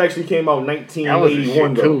 48 Hours actually came out in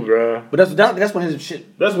 1981 though. Too, bro. But that's when his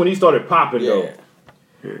shit. That's when he started popping though.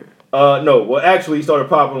 No. Well, actually, he started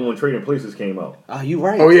popping when Trading Places came out. Oh, you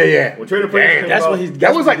right. Oh yeah. When Trading Places came out,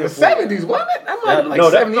 that was like the 70s, wasn't it? That was like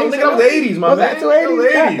 70s. That was the 80s, my man. That was the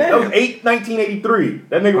 80s. That was 1983.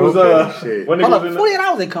 That nigga was when hold up, 48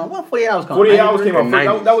 Hours they come. When 48 Hours come? 48 Hours came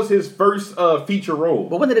out. That was his first feature role.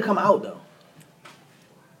 But when did it come out though?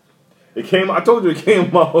 It came. I told you it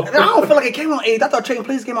came out. I don't feel like it came out 80s. I thought Trading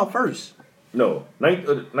Places came out first. No,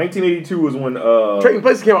 1982 was when Trading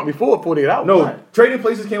Places came out before 48 Hours. No, Trading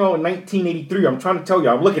Places came out in 1983. I'm trying to tell you.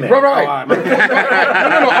 I'm looking at right. No,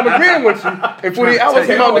 I'm agreeing with you. And 48 Hours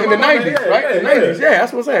came out in the 90s, right? The 90s, yeah,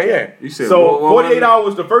 that's what I'm saying, yeah. You said so 48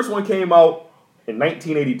 Hours, the first one came out in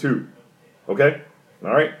 1982. Okay?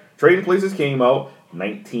 All right? Trading Places came out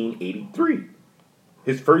 1983.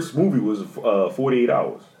 His first movie was 48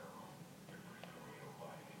 Hours.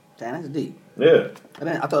 Damn, that's deep. Yeah.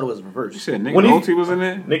 I thought it was reversed. You said Nick Nolte was in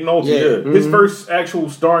there? Nick Nolte, yeah. Mm-hmm. His first actual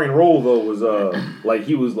starring role though was like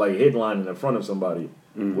he was like headlining in front of somebody.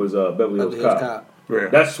 Was Beverly Hills Cop. Yeah.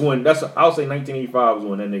 I'll say 1985 was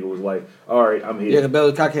when that nigga was like, all right, I'm here. Yeah, the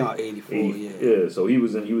Beverly Hills Cop came out 84. Yeah, so he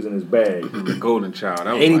was in his bag. The Golden Child.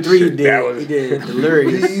 That was 83 he did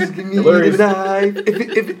Delirious. Please give me the knife.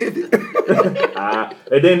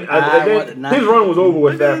 And then his run was over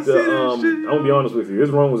with after. I'm gonna be honest with you.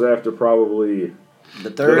 His run was after probably the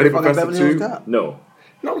third fucking Beverly Hills Cop. No,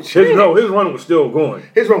 his run was still going.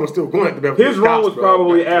 His run was still going at the Beverly Hills Cop. His run was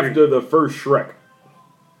probably after the first Shrek.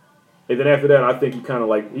 And then after that, I think he kind of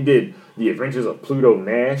like he did The Adventures of Pluto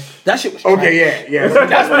Nash. That shit was okay. Yeah.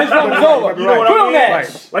 That's when his run was over. You know what I mean?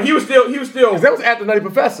 Nash. Like he was still. Because that was after Nutty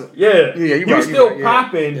Professor. Yeah. He was still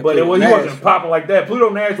popping, but he wasn't popping like that. Pluto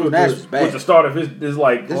Nash was the start of his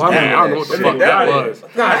like. I don't know what the fuck that was.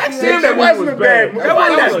 That wasn't a bad movie. That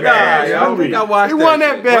wasn't that bad. I think I watched it. It wasn't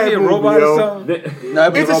that bad. Was he a robot or something? No,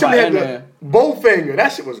 it was a robot in there. Bowfinger,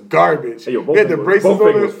 that shit was garbage. Hey, yo, he had the braces on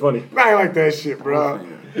Bowfinger it. was funny. I ain't like that shit, bro.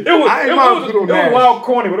 It was wild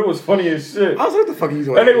corny, but it was funny as shit. I was like, what the fuck are you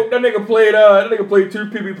doing? That nigga played two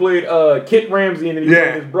people. He played Kit Ramsey and then he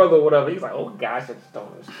played his brother or whatever. He's like, oh gosh, that's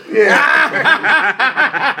stoners.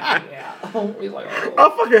 He's like, oh. I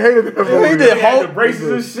fucking hated that movie. He did the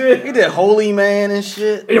braces and shit. He did Holy Man and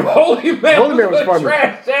shit. Holy Man was funny.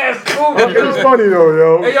 Trash ass movie. It was funny though,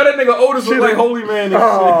 yo. Hey, yo, that nigga Otis was like Holy Man and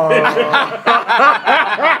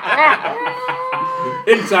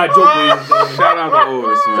shit. Inside joke. Shout out to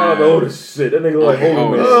Otis, man. Shout out to Otis. Shit, that nigga like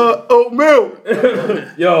Holy Man. Oatmeal.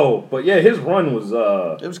 Yo, but yeah, his run was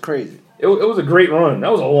it was crazy. It was a great run.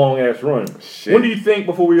 That was a long ass run. Shit. When do you think,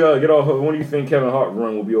 before we get off, when do you think Kevin Hart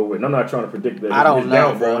run will be over with? And I'm not trying to predict that. I don't know,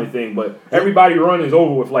 downfall bro. or anything, but everybody run is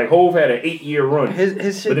over with. Like Hove had an 8-year run,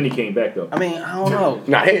 His shit, but then he came back though. I mean, I don't know.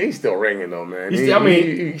 Nah, he's still ringing though, man. He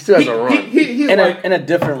still has a run. He's in like, a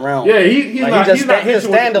different realm. yeah, he's like not he's a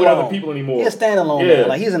with standalone other people anymore. He's a standalone. Yeah. Man.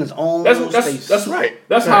 Like he's in his own space. That's right.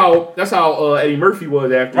 That's how Eddie Murphy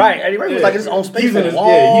was after. Right, Eddie Murphy was like in his own space. He's in his, he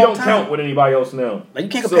don't count with anybody else now. Like you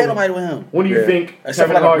can't compare nobody with him. When do you think except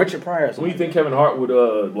for Kevin like Hart, Richard Pryor? When do you think Kevin Hart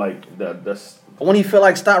would like that's? When he feel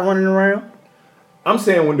like stop running around. I'm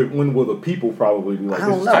saying when will the people probably be like? I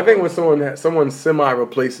don't know. I think when someone semi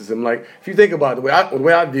replaces him, like if you think about it, the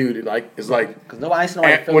way I viewed it, like it's like because nobody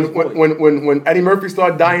when Eddie Murphy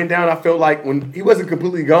started dying down, I felt like when he wasn't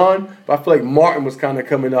completely gone, but I feel like Martin was kind of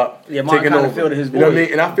coming up, yeah, Martin taking kind over. of filled his voice. You know what I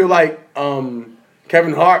mean? And I feel like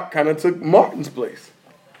Kevin Hart kind of took Martin's place.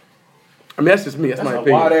 I mean, that's just me. That's my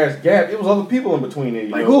opinion. Wide ass gap. It was other people in between there.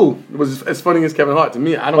 Like who? It was as funny as Kevin Hart to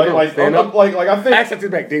me. I don't know. Like I think. Actually, I take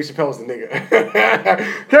it back. Dave Chappelle's the nigga.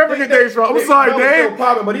 Can't forget Dave Chappelle. I'm sorry, Dave.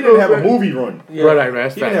 Popping, but he didn't have a movie run. Yeah. Right, man.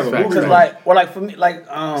 He didn't have a movie Because run. like for me, like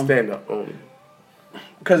stand up only.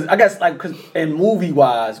 Because I guess because in movie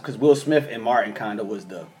wise, because Will Smith and Martin kind of was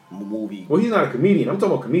the movie. Well, he's not a comedian. I'm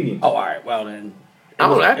talking about comedians. Oh, all right. Well then,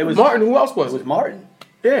 it was Martin. Who else was it? It was Martin.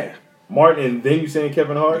 Yeah. Martin, and then you saying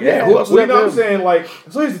Kevin Hart? Yeah, who else was well, that? I'm saying, like,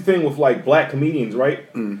 so here's the thing with like black comedians, right?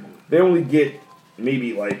 They only get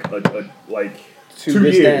maybe like like 2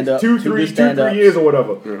 years, two, three years or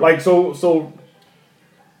whatever. Like so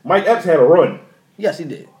Mike Epps had a run. Yes, he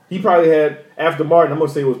did. He probably had after Martin. I'm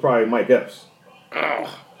gonna say it was probably Mike Epps.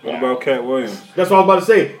 What about Cat Williams? That's what I was about to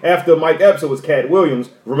say. After Mike Epps, it was Cat Williams.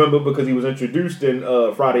 Remember, because he was introduced in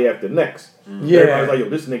Friday After Next. Yeah, everybody was like, "Yo,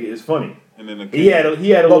 this nigga is funny." And then he had a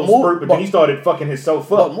little spurt, but then he started fucking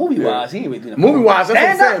himself up. But movie wise, he ain't really doing that. Movie wise,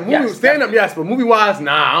 that's what I'm saying. Yes, Stand up, yes, but movie wise,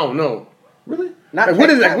 nah, I don't know. Really? Like, what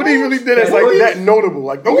is that? What he really did that's like that notable?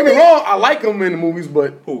 Like, don't get me wrong, I like him in the movies,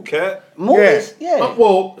 but who, Cat? Movies, yeah.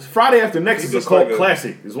 Well, Friday After Next is a cult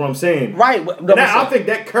classic, is what I'm saying. Right. I think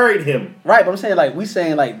that carried him. Right, but I'm saying like we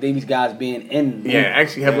saying like these guys being in.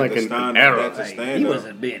 Actually have like an era. He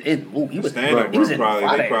wasn't being in. He was stand-up. He was in probably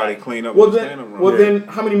Friday. they probably clean up. Well then,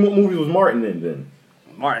 how many movies was Martin in then?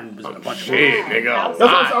 Martin was in a bunch of shit, nigga.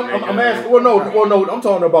 That's what I'm asking. Well, no. I'm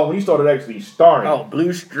talking about when he started actually starring. Oh,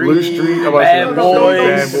 Blue Street, Bad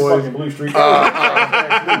Boys, Blue Street.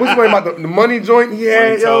 What's the name about the money joint he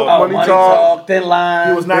had? Money Talk, Thin Line.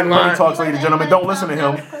 He was not Money Talk, ladies and gentlemen. Don't listen to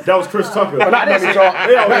him. That was Chris Tucker. Not Money Talk.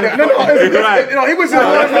 No, he was in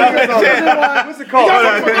what's it called?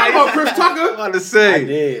 Y'all forgot about Chris Tucker. I'm about to say. I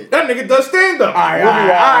did. That nigga does stand up. All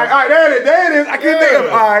right, there it is. I can't think of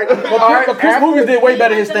it. All right. But Chris movies did way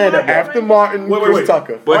better than his stand up. After Martin, Chris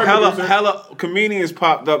Tucker. But hella comedians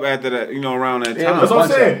popped up after that, around that time. That's what I'm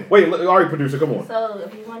saying. Wait, Ari, producer, come on. So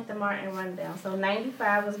if you want the Martin rundown, so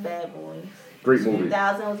 95 was Bad Boys. Great movie.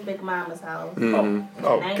 2000 was Big Mama's House. Mm-hmm.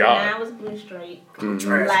 Oh, 99 God. was Blue Street.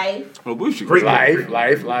 Mm-hmm. Life. Oh, Blue Street. Great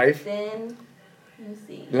Life. Then, let me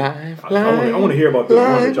see. Life. I want to hear about this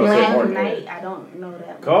one that y'all said Martin. Night, I don't know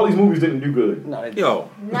that one. All these movies didn't do good. No, Yo.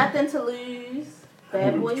 Nothing to Lose.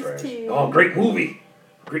 Bad Boys 2. Oh, great movie.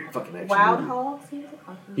 Great fucking action Wild movie. Hogs.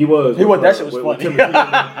 He was. That shit was funny.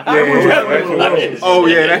 Oh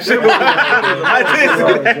yeah, that shit was.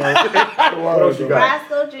 What else you got?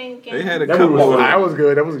 Roscoe Jenkins. They had a That couple. was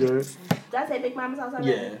good. That was good. Did I say Big Mama's House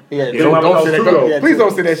already? Yeah. Don't say that. Trudeau. Please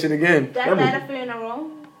don't say that shit again. Death at a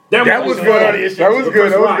Funeral. That was good. That was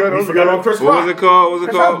good. We forgot on Chris Rock. What was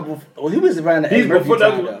it called? Well, he was around the He's Eddie Murphy before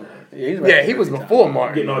time, that. though. He was before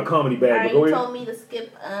Martin. Getting on a comedy bag. Alright, But go you ahead. told me to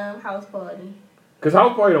skip House Party. Because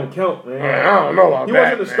House Party don't count, man. I don't know about He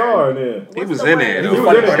that. wasn't a star in there. He was in there. He was in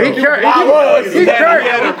there. He carried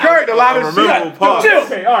a lot of shit. Memorable part.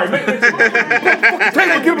 Okay, all right.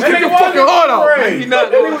 Take your fucking heart out. He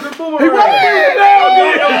was in Boomerang. He was.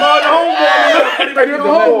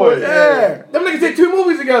 Yeah. Them niggas did 2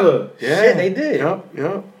 movies together. Shit, they did.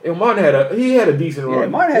 Yep. And Martin had a decent run. Yeah,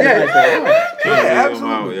 Martin had a nice run. Yeah,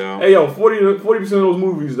 absolutely. yo. Hey, yo, 40% of those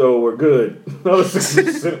movies, though, were good. The other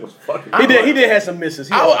 60% was fucking He did have some misses.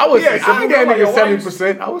 I would say some I get like nigga your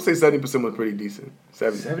 70%. I would say 70% was pretty decent.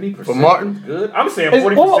 70% for Martin. Good. I'm saying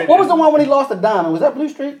 40%. What was the one when he lost the diamond? Was that Blue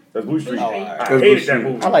Street? That's Blue Street. Oh, I hated that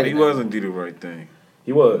movie. I like He wasn't do the right thing.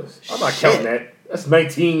 He was. I'm not counting that. That's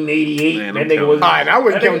 1988. Man, that I'm nigga was. All right, I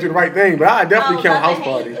wouldn't count you the right thing, but I definitely count House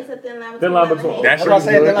Party. It's a thin line Thin line between. That's what I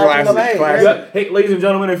said, Thin Line Between Love and Hate. Yeah. Hey, ladies and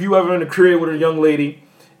gentlemen, if you ever in the crib with a young lady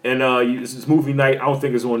and it's movie night, I don't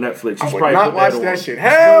think it's on Netflix. You should probably not put watch that that on. shit.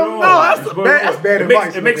 Hell no, that's It's bad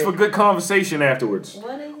advice. It makes for good conversation afterwards.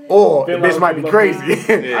 What is it? Or the Thin bitch Line might be Between crazy.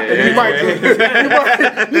 Yeah.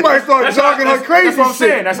 You might start jogging her crazy That's what I'm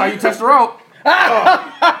saying. shit. That's how you test her out.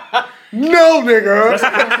 No, nigga.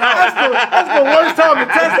 That's the worst time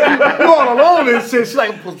to test you. You all alone and shit. She's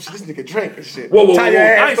like, this nigga drink and shit. Whoa. Tie your I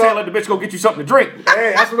ass ain't saying up. let the bitch go get you something to drink.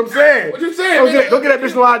 Hey, that's what I'm saying. What you saying, Don't get that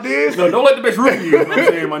bitch no ideas. No, don't let the bitch ruin you. You know what I'm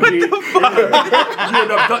saying, my G? You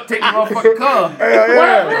end up duct taping her fucking car. Hell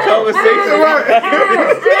yeah. Conversation.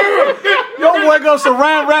 Yo, boy, gonna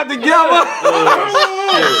saran wrap together.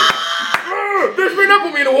 Bitch, bring up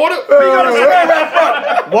with me in the water.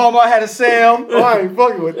 Walmart had a sale. Oh, I ain't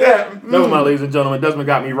fucking with that. Never mind, ladies and gentlemen. Desmond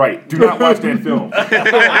got me right. Do not watch that film.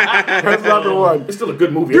 That's not the one. It's still a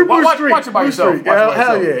good movie. Do Blue Watch Street. it by Blue yourself. Street. Watch it by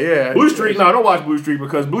Hell yourself. yeah. Blue Street, no, don't watch Blue Street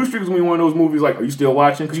because Blue Street is gonna be one of those movies like, are you still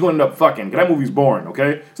watching? Because you're gonna end up fucking. 'Cause that movie's boring,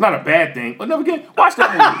 okay? It's not a bad thing. But never again, watch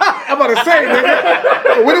that movie. I'm about to say,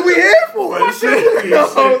 nigga, what are we here for? Watch Shit. that movie. You know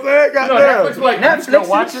what I'm saying? Netflix Goddamn. like, you still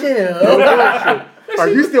watching? Are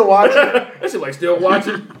you still watching? That shit like still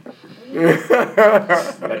watching. Like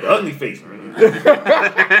the ugly face, man.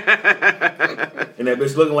 And that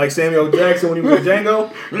bitch looking like Samuel Jackson when he was in Django.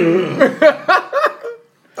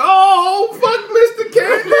 Oh, fuck Mr.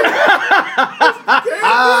 Candy.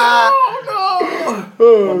 Oh,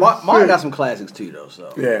 no. Martin got some classics too, though.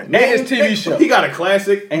 So Yeah. and his TV show. He got a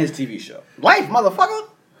classic. And his TV show. Life, motherfucker.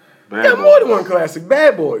 Got more than one classic.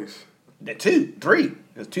 Bad Boys. The 2, 3.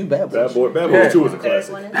 There's 2 Bad Boys. Bad Boys 2 is a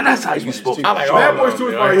classic. And that's how you supposed to. I like Bad all Boys 2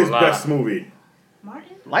 is probably his best movie.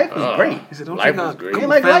 Martin? Life was great. He said, don't Life you was got great. great. You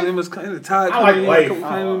like Family Life? members kind of tied. I like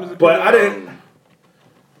Life, but I didn't.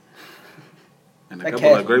 And a That couple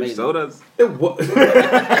cast of grape was amazing. sodas. It was.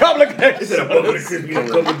 Couple of grapes. He said a couple of crispy, a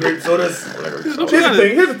couple of grape sodas.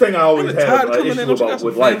 Here's the thing I always Tired have coming in, issue don't you got about some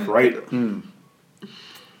with Life, family? right?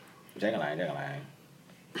 Jangalang.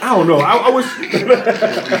 I don't know. I wish.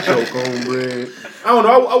 Choke on bread. I don't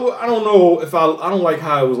know. I don't know if I don't like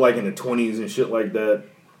how it was like in the 20s and shit like that.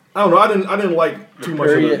 I don't know. I didn't like too much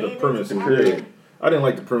of the premise and period. I didn't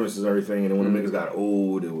like the premises and everything. And then when the niggas got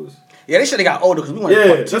old, it was. Yeah, they should have got older because we wanted Yeah,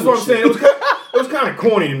 part 2 that's what I'm saying. It was kind of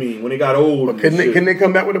corny to me when they got old. and Can shit. they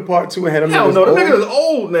come back with a part 2 and have them I don't niggas know. The old? niggas is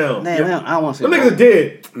old now. Man, I don't want to Them see niggas are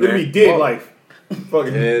dead. They Nah. be dead Well, like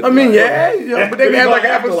fucking. I mean, yeah, but they had like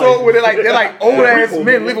an episode where they're like old ass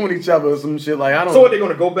men living with each other or some shit. Like I don't. So what, they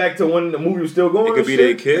gonna go back to when the movie was still going? It could and be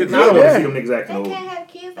shit? their kids. I don't want Yeah. to see them niggas acting They old. can't have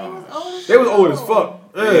kids. They was old as They was old as fuck.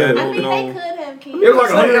 Yeah. I mean, they could have kids. It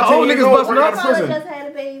was like 110 old years niggas old busting right out of Sola prison. just had a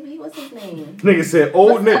baby. What's his name? Nigga said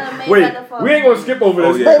old What's nigga. May Wait, Weatherfall? we ain't gonna skip over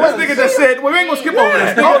this. Oh, yeah. This nigga just said, well, we ain't gonna skip over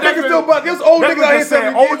this. Old niggas still bust. There's old niggas out here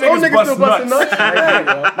saying old old niggas niggas still bust busting nuts.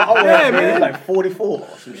 Yeah, man. Like 44.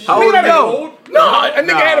 Some shit. How old that is ain't he? old. No, a nigga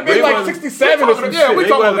had a baby they like wasn't- 67 or some Yeah, shit. we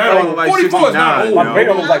talking about that old. Like 44 is not 69, old. yo.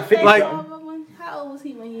 Radar was like 50. Like- How old was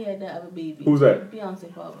he when he had the other baby? Who's that?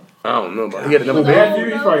 Beyonce father. I don't know, but he had He another was baby. Matthew,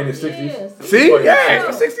 old, he's probably in though. his 60s. Yes. See, Like,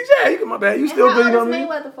 yeah, 60s. Yeah, you can my bad. You still And good? You how know old what I is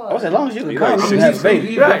mean? Mayweather for? I was as long as you can He come, like you can 60. have a baby.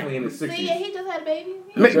 He's definitely in his See, yeah, 60s. he just had a baby.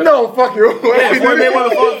 No, fuck you. Yeah, Floyd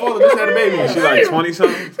Mayweather father just had a baby and She shit. like 20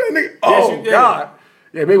 something. Oh yeah. God.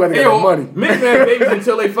 Yeah, Mayweather Hey, got yo, the money. men had babies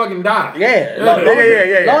until they fucking die. Yeah. Yeah.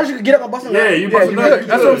 As long as you can get up and bust a nut. Yeah, you Yeah, bust you nuts. good.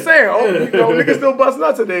 That's what I'm saying. Oh, you know, niggas still bust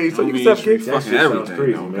nuts today, so you can have kids. That Fucking shit sounds everything,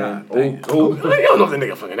 crazy, yo, man. God damn. Old. You don't know if the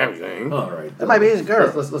nigga fucking everything. All right. That might be his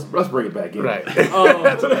girl. Let's bring it back in. Right.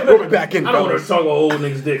 Roll it back in, I don't want fellas. to talk about old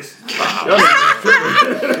niggas' dicks. Y'all niggas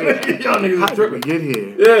tripping. Y'all niggas is How did we tripping. get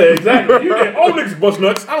here? Yeah, exactly. You get old niggas bust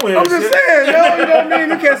nuts. I don't I'm want to just hear that saying, yo, you know what I mean?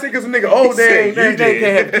 You can't say because a nigga old, they can't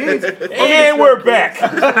have kids. shit. And we're back.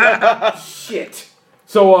 Shit.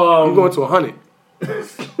 So I'm going to 100.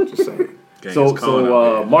 Just saying.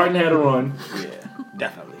 So Martin had a run. Yeah,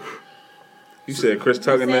 definitely. You said Chris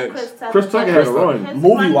Tucker next. Chris Tucker had a run.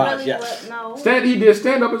 Movie-wise, yes. No. He did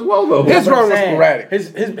stand up as well though. His run was Saying, sporadic.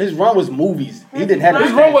 His run was movies. He didn't have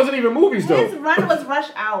His run wasn't even movies though. His run was Rush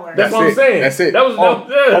Hour. That's what I'm it. saying. That's it. That was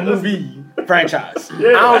a movie franchise. Yeah.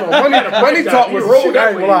 I don't know. Money Talk was rolled shit. I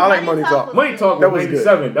ain't gonna lie. I like Money Talk. Money Talk That was was good.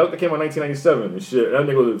 97. That came out 1997 and shit. That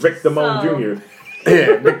nigga was Rick Damone So- Jr.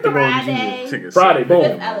 Yeah, Victor Rose Friday. Jr. Friday, boom.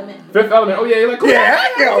 Fifth Element. Fifth Element. Oh yeah, you're like, cool. Yeah,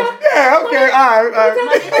 yeah, okay, all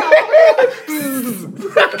right.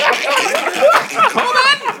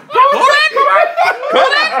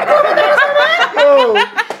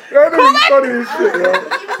 Yo, that nigga's funny as shit, yo.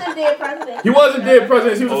 He was in Dead Presidents. He wasn't dead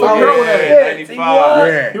president. He was a fucking heroin addict. 95.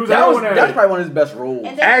 Yeah. He was a That heroin was addict. probably one of his best roles.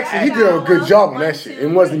 And then Actually, he Rush did a Hour good job on 1, that shit. 2,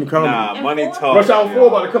 It wasn't even comedy. Nah, Money And Talk. Rush Hour 4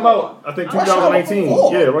 about to come out. I think Rush Hour 2019.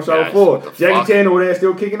 4? Yeah, Rush Hour Yes. 4. Jackie Chan over there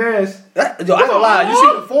still kicking ass. Yo, I ain't gonna lie. You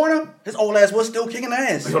see the Foreigner? His old ass was still kicking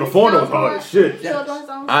ass. So the Foreigner was hard as shit. Still doing his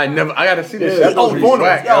own I gotta see this Yeah, shit. oh, That was Foreigner.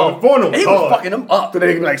 whack, Yo, yo. the Foreigner was He was hard. fucking him up. So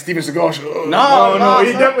they can be like Steven Seagal shit. Oh no,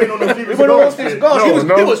 he definitely don't know Steven He wasn't on Seagal. Steven shit.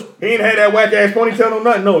 Seagal. He was He ain't had that whack ass ponytail, no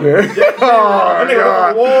nothing, no. Yeah. That nigga up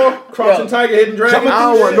on the wall, crouching tiger, hidden dragon. I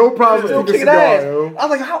don't want no problems Still with Steven kicking ass. Seagal, yo. I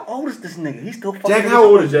was like, how old is this nigga? He's still fucking. Jack, how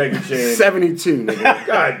old is Jackie Chan? 72, nigga.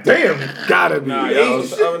 God damn. Gotta be. Nah, yo. yo,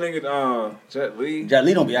 the other nigga, Jet Li. Jet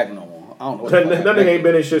Li don't be acting no more. I don't know. What That the fuck nigga ain't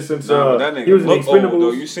been in shit since Nah, that he was nigga in look old, though.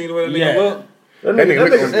 Expendables. You seen the way that Yeah. nigga look? That That nigga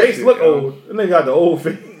nigga face look look old. old. That nigga got the old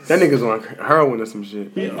face. That nigga's on heroin or some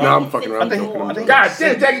shit. Nah, I'm fucking around. I think- God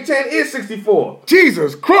damn, Jackie Chan is 64.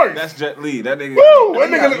 Jesus Christ. That's Jet Li. That nigga. Woo! That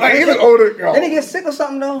nigga look like he look older. Yo. Didn't he get sick or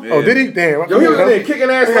something though? Yeah. Oh, did he? Damn. Yo, he was in there kicking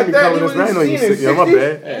ass I like be that. calling He this was man. I know seen you in sick. Yo, my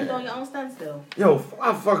 60s. bad. And doing your own stunts still. Yo,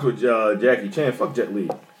 I fucked with Jackie Chan. Fuck Jet Li.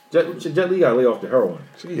 Jet Li got lay off the heroin.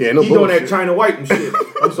 Yeah, no He doing bullshit. that China white and shit.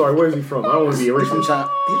 I'm sorry, where's he from? I don't want to be a He's from racist. China.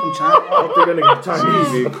 He's from I China. don't think that nigga Chinese.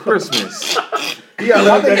 Nigga, Christmas. He got lay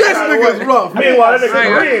off that This China nigga's white. rough. Meanwhile, that nigga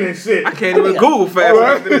Right. Korean and shit. I can't even Google fast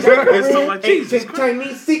enough. It's something like Jesus.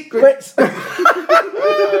 Chinese secrets.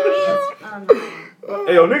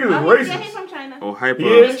 Hey, yo, niggas is Yeah, he's racist. from China. Oh, hyper. He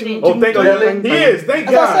is? Oh, thank God. He is. Thank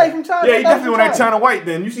I thought I God. said from China. Yeah, he I thought definitely from on that China. China white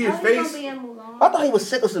then. You see his Oh, he gonna face? be in Mulan. I thought he was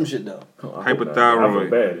sick or some shit though. Hypothyroid. I feel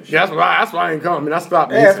bad as shit. Yeah, that's why I ain't coming. I mean, I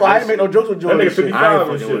stopped. Yeah, that's why I didn't make no jokes with That Jordan. nigga 55 I ain't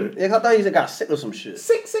and fucking with shit. it. Yeah, I thought he got sick or some shit.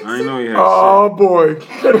 I didn't know you had Oh boy.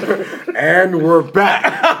 And we're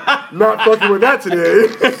back. Not fucking with that today.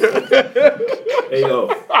 Hey, yo.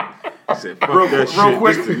 shit. He said, fuck Real that quick, shit. real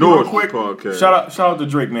This the quick, Nourishment podcast. Shout out to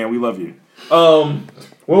Drake, man. We love you.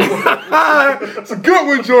 It's a good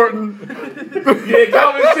one, Jordan. Yeah,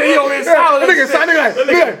 Calvin said he on his solid.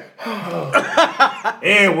 Nigga, like,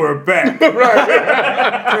 And we're back.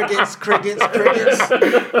 Crickets.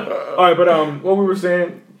 All right, but what we were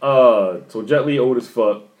saying, so Jet Li old as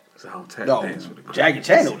fuck. I'll tap No, dance with the crowd. Jackie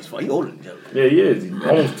Chan old as fuck. He older than Jet Li. Yeah, he is. He's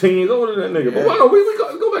almost 10 years older than that nigga. But why no, we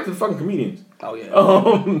go back to the fucking comedians. Oh yeah.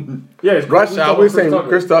 Yeah, it's Rush Hour. We're saying Tucker.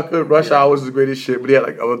 Chris Tucker. Rush Hour was the greatest shit, but he had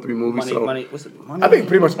like other 3 movies. Money. So What's it? Money. I think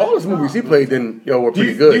pretty much all his movies he played in were Do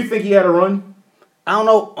pretty you good. think he had a run? I don't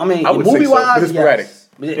know. I mean, I would say movie so, wise, but it's sporadic. yes.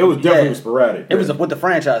 It was definitely sporadic. It was with the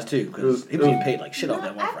franchise too, because he was it getting paid like shit off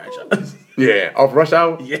that one franchise. Yeah, off Rush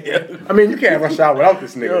Hour. Yeah. I mean, you can't Rush Hour without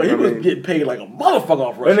this nigga. Yo, he you know what I was mean? getting paid like a motherfucker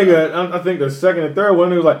off Rush That Hour. nigga, I think the second and third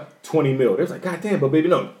one, it was like 20 mil. They was like, God damn, but baby,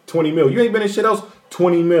 no, 20 mil. You ain't been in shit else,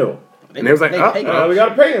 20 mil. And they was like, pay him. We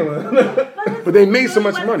gotta pay him. But they made so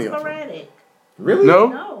much Really money wasn't off it. sporadic. Really? No?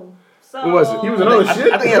 No. So, Who was it? He was in other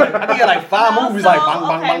shit. I think he had like 5 No, movies so, like bang, bang,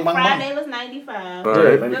 okay, bang, bang, bang. Friday was 95. All Yeah,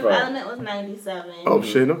 right. 95. Fifth Element was 97. Oh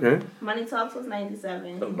shit. Okay. Money Talks was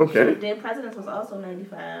 97. Okay. Dead Presidents was also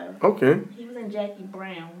 95. Okay. He was in Jackie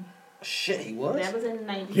Brown. Shit, he was. That was in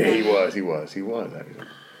 97. Yeah, he was. Actually.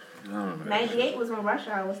 98 was when Rush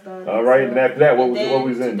Hour started. All right, and after that, what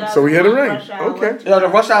was in? So he had a ring. Rush Hour Okay. was Yeah, the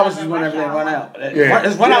Rush Hour was just 2000 when everything Rush run Hour. out. Yeah.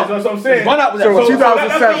 His run Yeah, out. that's what I'm saying. His run out was So at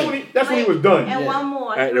 2007. That's when he was done. And one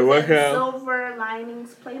more. At He the was Rush in Hour? Silver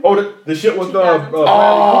Linings Playbook. Oh, the shit with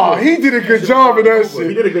Oh, he did a good job of that shit.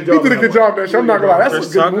 He did a good job. He did a good job of that shit. I'm not gonna lie. That's a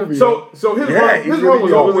Chris good Tucker? movie. So his Yeah, run, he his really run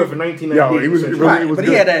was did. over with for 1998. Yo, he was really Right, was but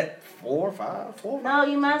good. he had that 4 or 5. No,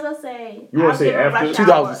 you might as well say. You wanna I'll say give him after? Rush Hour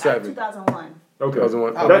 2007. 2001. Okay.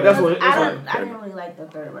 2001. That's when. I didn't really like the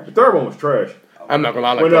third Rush The third one was trash. I'm not gonna lie.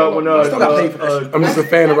 I like When that when one. still got paid for that shit. I'm just a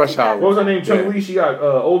fan of Rush what Hour. was her name? Chung Lee. She got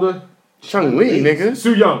older. Chung Lee, nigga.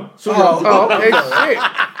 Su Young. Oh, okay, shit.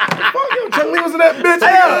 Fuck you, Chung Lee was in that bitch.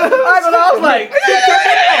 I was like,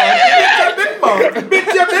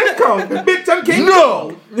 Bitch, I'm king.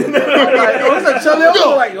 No. what's that? Chun Li?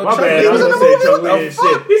 Like, yo, My Chun bad. Li I was in was the gonna movie. say What Chung Lee the and fuck?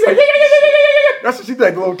 shit. He said, yeah. That's what she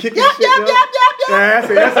like, the little kick and shit. Yeah, that's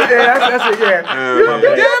it. That's it. Yeah.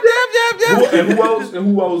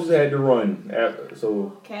 Who else had to run after?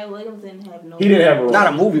 So Cat Williams didn't have no. he didn't have a run. Not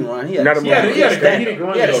a movie run. He had Not a He had movie. he had a stand-up. comedic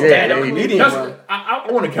run. He had a though. stand-up Yeah, comedian That's, run. I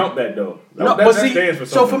want to count that though. No, that but see, stands for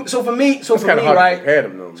so something. for me, It's kind of hard to right? compare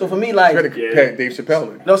them, though. So for me, like, you gotta compare Dave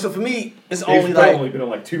Chappelle. no, so for me, it's Dave only Chappelle like only been on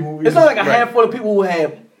like 2 movies. it's only like a Right. handful of people who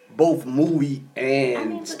have both movie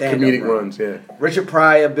and stand-up Comedic run. runs, yeah. Richard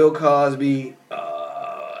Pryor, Bill Cosby,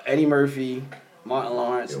 Eddie Murphy, Martin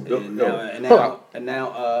Lawrence, Yo, and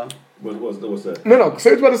now What's that? No.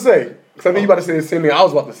 Say what you about to say. Because I think you about to say the same thing I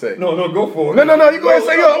was about to say. No, go for it. No. You go ahead and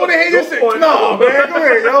say, yo, I want to hear your shit. No, man. Go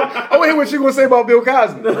ahead, yo. I want to hear what you going to say about Bill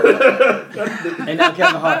Cosby. and now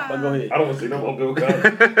Kevin Hart, but go ahead. I don't want to say no about Bill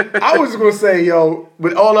Cosby. I was just going to say, yo,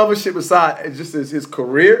 with all other shit beside, it's just his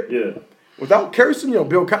career. Yeah. Without cursing, yo,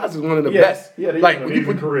 Bill Cosby is one of the best. Yeah, like when you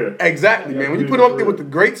put career. Exactly, man. When you put him up there with the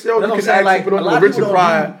greats, yo, you can actually like, put him up with Richard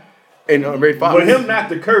Pryor and Ray Fox. But him not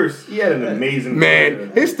to curse, he had an amazing man. career.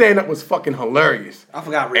 His stand up was fucking hilarious. I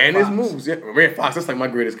forgot Ray and Fox. his moves. Yeah, Ray Fox, that's like my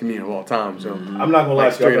greatest comedian of all time. So I'm not gonna lie to you, I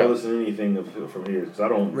straight don't up. listen to anything from his because I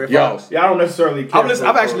don't. Ray Fox. Yeah, I don't necessarily. Care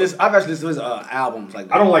I've actually listened to his albums.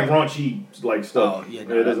 Like I don't like raunchy like stuff. Oh, yeah, it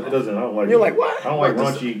no, doesn't. I don't like. You're like, what? I don't like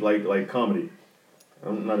raunchy like comedy.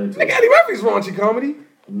 I'm not into. Like it. Eddie Murphy's raunchy comedy.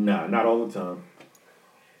 Nah, not all the time.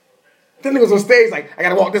 That nigga was on stage like, I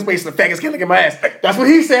gotta walk this way so the faggots can't look at my ass. That's what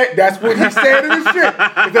he said. That's what he said in his shit. Is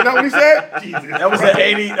that not what he said? Jesus. that was the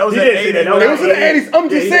 80s. That was the 80s. It was in the 80s. I'm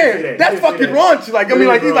just saying. That's fucking raunchy. Like, I mean,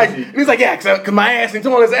 like, he's like, yeah, cause my ass ain't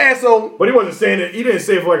on his ass, so. But he wasn't saying it. He didn't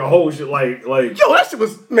say it for like a whole shit like. Yo, that shit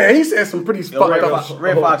was, man, he said some pretty fucked up.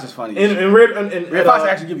 Ray Fox is funny. And Ray Fox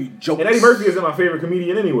actually give you jokes. And Eddie Murphy isn't my favorite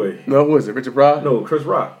comedian anyway. No, who is it? Richard Pryor? No, Chris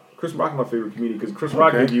Rock. Chris Rock is my favorite comedian because Chris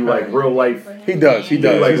Rock gives you like real life. He does. Like He's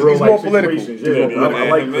real more life political. situations. Yeah, I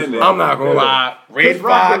like Chris Rock. I'm not gonna lie. Chris Red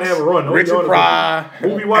Rock Fox, didn't have a run. Richard Pryor,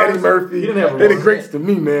 Movie-wise, Eddie Murphy. he didn't have a They're the run. greats to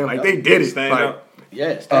me, man. Like they did it. Like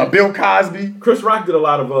Yes. Bill Cosby. Chris Rock did a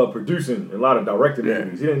lot of producing, a lot of directing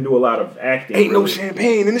movies. He didn't do a lot of acting. Ain't no really.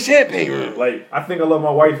 champagne in the champagne room. Like I Think I Love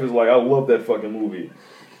My Wife is like I love that fucking movie.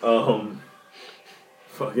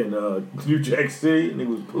 Fucking New Jack City, and it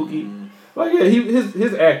was Pookie. Like yeah,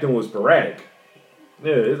 his acting was sporadic.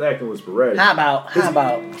 Yeah, his acting was sporadic. How about?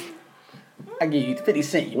 I give you 50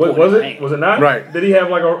 cents. Was it not? Right. Did he have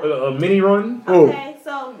like a mini run? Okay,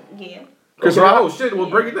 so yeah. Chris Okay, Rock? oh shit! Well,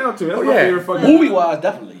 break it down to me. That's Oh, my yeah. favorite fucking Movie wise,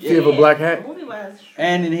 definitely. Yeah. Fear of a Black Hat. Movie was.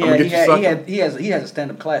 And then I'ma get you he has a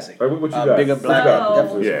stand up classic. Like, what you got? Bigger What you Black. got?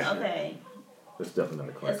 Definitely. Yeah. Okay. That's definitely not a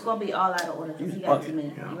It's classic. gonna be all out of order because you got too many.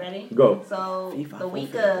 You ready? Go. So the week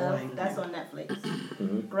of that's on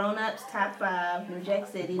Netflix. Grown Ups Top 5, New Jack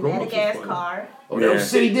City, Grown Ups is Madagascar, Oh, that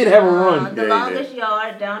City did have a run. The Longest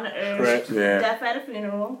Yard, Down to Earth, Correct. Yeah. Death at a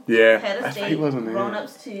Funeral, Yeah. Head of That's right, State, he was on there, Grown yeah.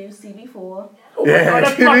 Ups 2, CB4. Yeah,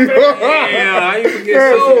 that's my favorite. Damn, how you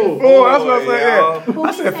forget Oh, that's what I said. Yeah. Who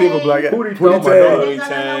I said Fear of a Black Hat. Who did Pootie you tell Tang. my Niggas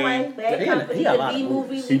Under No Way, Bad He got Company, a the lot of B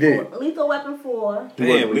movie, He did. Lethal Weapon 4.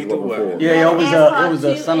 Damn, Lethal Weapon. Yeah, Madagascar it was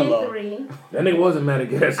a 2 son-in-law. and 3. That nigga wasn't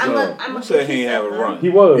Madagascar. I'm a Said he ain't have a run. He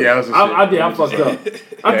was. Yeah, that was a shit. I did. I fucked up.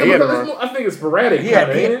 Yeah, he had a run. I think it's sporadic. He had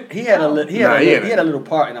kinda, ain't he had a little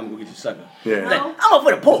part, and I'm gonna get you sucker. Yeah. No. I'm gonna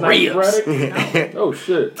put a pork it? ribs. Sporadic? Oh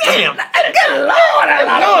shit. Damn, That's a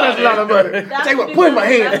lot of money. Tell you what, put in my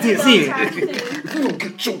hand at his head.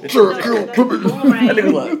 Get your jerk, girl. That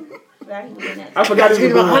nigga was. I forgot he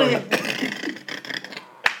was a boomerang.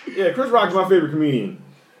 Yeah, Chris Rock's my favorite comedian.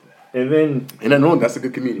 And then And I know that's a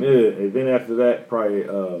good comedian. yeah, and then after that, probably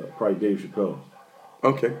Dave Chappelle.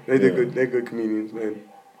 Okay, they did good. They're good comedians, man.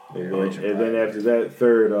 And then after that,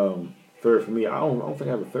 third for me, I don't think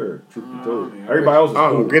I have a third. Truth be told, everybody else is I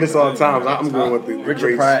cool. don't get this all the time. I'm going with the Richard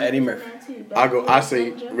greats. Pryor, Eddie Murphy. I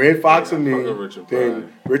say Red Fox and me, Fuck with Richard Pryor.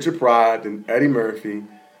 then Richard Pryor, then Eddie Murphy,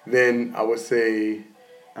 then I would say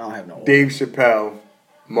I don't have no. Dave Chappelle,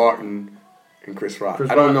 Martin, and Chris Rock. Chris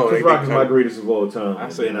I don't Rock- know. Chris They Rock is my kinda- greatest of all time. I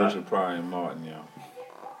say And then Richard Pryor and Martin, yo.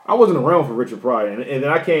 I wasn't around for Richard Pryor, and then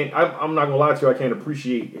I can't. I'm not gonna lie to you. I can't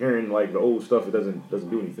appreciate hearing like the old stuff. It doesn't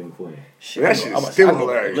do anything for me. That shit is still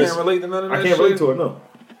hilarious. You can't relate to none of that I can't shit? relate to it. No,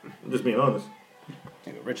 I'm just being honest.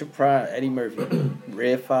 Richard Pryor, Eddie Murphy,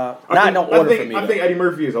 Red Fox. I Not think- no order I think, for me. I think Eddie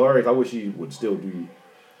Murphy is hilarious. I wish he would still do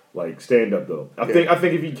like stand up though. I think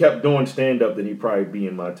if he kept doing stand up, then he'd probably be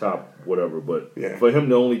in my top whatever. But Yeah. for him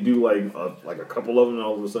to only do like a couple of them, and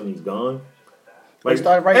all of a sudden he's gone. Like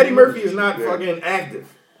started writing Eddie Murphy movies. is not fucking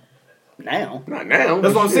active. Now. Not now.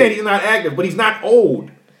 That's what I'm saying. He's not active, but he's not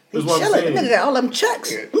old. That's what I'm saying. Nigga got all them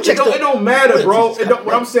checks. Yeah. Them checks It don't matter, bro.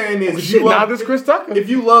 What I'm saying is, if Shit, you now love, this Chris Tucker. if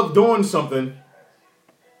you love doing something,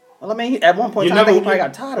 Well, I mean, at one point You in time, I think he never- probably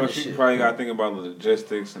got tired of But this you shit. probably gotta think about the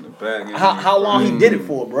logistics and the back end. How long he did it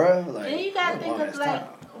for, bro? Like, Then you gotta think long of ass like, time.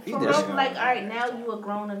 He for did real, shit. like, all right, now you a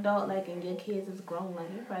grown adult, like, and your kids is grown, like,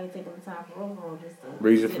 you probably taking the time for overall just to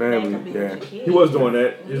Raise your sit back family, and be yeah. with your kids. he was doing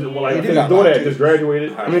that. I think did his got daughter a lot, had just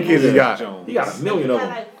graduated. How many kids he got? He got a million You of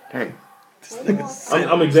got, them. like, Dang.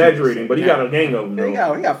 I'm exaggerating, but he got a gang of them Yeah,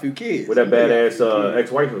 though. he got a few kids. With that badass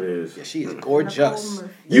ex-wife of his. Yeah, she is gorgeous. Nicole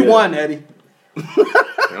You Yeah. won, Eddie.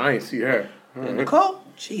 I ain't see her. Nicole,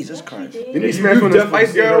 Jesus Christ. Didn't he smash one of the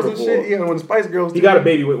Spice Girls and shit? Yeah, one of the Spice Girls. He got a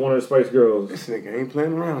baby with one of the Spice Girls. This nigga ain't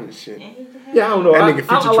playing around and shit. Yeah, I don't know. That I nigga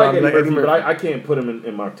like Future Eddie like Murphy, Eddie but Murphy. I can't put him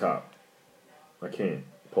in my top. I can't.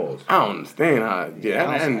 Pause. I don't understand how. Yeah,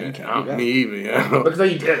 I don't me either. Yeah. Because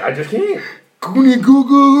I just can't. Goonie goo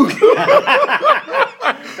goo.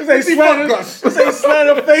 This ain't slant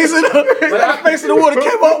her face in the water.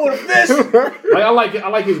 Came out with a fish. Like I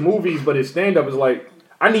like his movies, but his stand up is like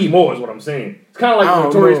I need more. Is what I'm saying. It's kind of I like don't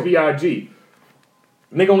Notorious know. B.I.G.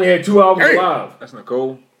 Nigga only had 2 albums live. That's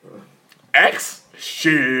Nicole. X.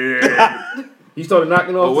 Shit. He started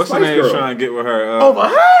knocking off. What's the the Spice name Girl. trying to get with her? Over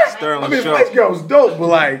her? Sterling I mean, Shaw. Spice Girl's dope, but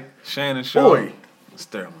like, Shannon Shaw. boy.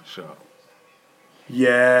 Sterling Shaw.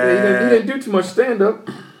 Yeah. He didn't do too much stand up.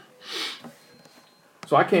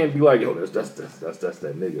 So I can't be like, yo, that's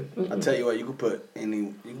that nigga. I tell you what, you could put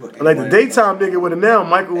any. Like the daytime nigga with it now,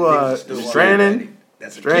 Michael Stranan.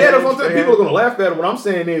 That's a Yeah, that's what I'm saying. People are gonna laugh at it. What I'm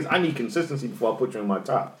saying is, I need consistency before I put you in my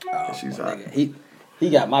top. She's hot. He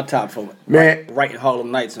got my top for Man, writing Harlem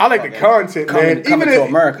Nights. I like the content, man. Coming Even to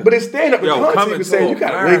America. But it's stand up. The content Coming he was to saying, you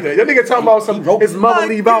gotta rate America. that. Your nigga talking about some. His mother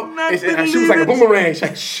leave out, and she was like a boomerang. She's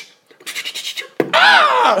like, shh.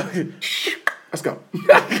 Ah! Let's go.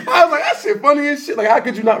 I was like, that shit funny as shit. Like, how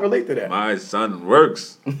could you not relate to that? My son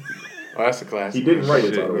works. Oh, that's a classic. He didn't write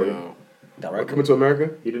it, by Shit, the way. yo. What, Coming to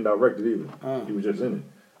America? He didn't direct it either. He was just in it.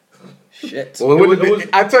 Shit. Well,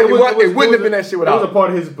 I tell you what, it wouldn't have been that shit without. It was a part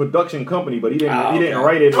of his production company, but he didn't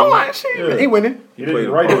write it. Oh, my shit. He winning. He didn't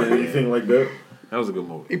write it or anything like that. That was a good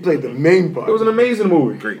movie. He played the main part. It was an amazing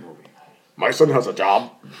movie. Great movie. My son has a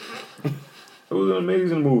job. It was an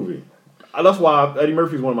amazing movie. That's why Eddie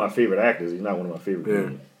Murphy's one of my favorite actors. He's not one of my favorite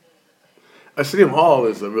movies. Arsenio Hall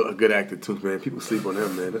is a good actor too, man. People sleep on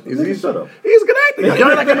him, man. Shut up. He's a good actor.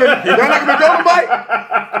 Y'all not gonna go to Mike?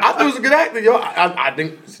 I thought he was a good actor, yo. I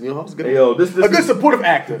think Arsenio Hall's a good. Hey, yo, this a good supportive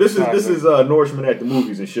actor. This is Nourishment at the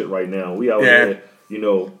movies and shit right now. We out here, you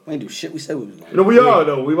know. We ain't do shit. We said we was going. No, we are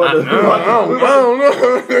though. We about to. I don't know.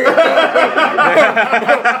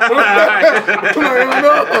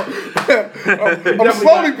 I'm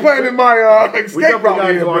slowly planning my We escape definitely route got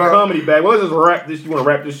here, into our bro. comedy bag. Well, let's just wrap this. You want to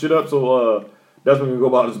wrap this shit up so Desmond can go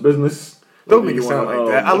about his business. Don't make it sound like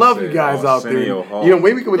that. I love you guys out there. You know,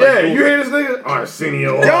 maybe we could. Yeah, you hear this nigga?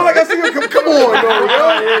 Arsenio. Y'all like Arsenio? Come on, though,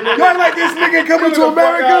 yo. Y'all like this nigga coming to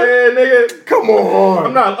America? Yeah, nigga. Come on.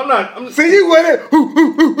 I'm not. See, you with it.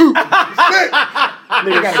 Shit.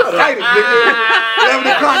 Nigga got excited, nigga. 11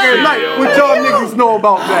 o'clock at night. What y'all niggas know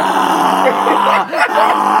about that?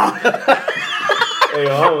 Hey,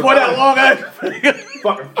 yo, Boy, that long ass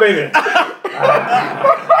fucking finger.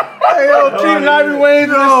 Hey, yo, Keaton Ivy Wayne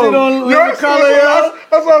doing that shit on Living Color, yo.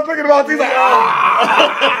 That's what I'm thinking about. He's like,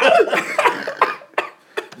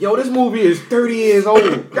 Yo, this movie is 30 years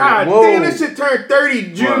old. God damn, this shit turned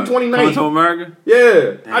 30 June 29th. Coming to America?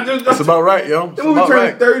 Yeah. That's about right, yo. The movie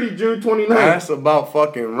turned 30 June 29th. That's about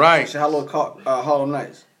fucking right. How long Harlem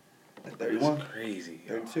Nights? 31? Crazy.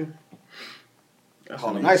 32? That's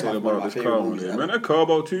Harlem what Nights said was one of about my this favorite car movies man. ever. Man, that car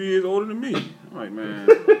about 2 years older than me. I'm like, man.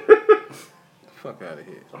 Fuck out of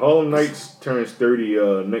here. Harlem Nights turns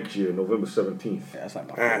 30 next year, November 17th. Yeah, that's like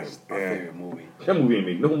my favorite movie. That movie ain't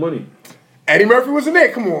make no money. Eddie Murphy was in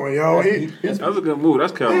there. Come on, yo. That was a good movie.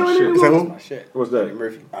 That's Calvin shit. Is that That's who? my shit. What's that? Eddie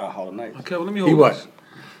Murphy, Harlem Nights. Okay, well, let me He hold what? this.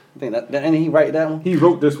 I think that and he write that one? He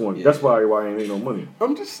wrote this one. Yeah. That's why he ain't make no money.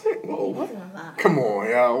 I'm just saying. Whoa, what? Come on,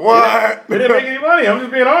 yo. What? It didn't make any money. I'm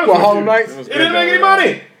just being honest Well, with Harlem you. Nights? It didn't make any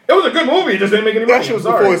money. It was a good movie. It just didn't make any money. That shit was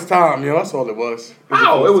Sorry. before its time, yo. That's all it was.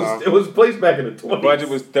 How? It was placed back in the 20s. The budget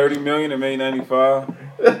was $30 million and made 95.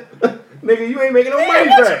 Nigga, you ain't making no money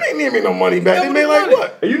What back. you mean, no money back? They made like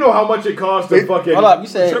what? And you know how much it costs to fucking. Hold up, you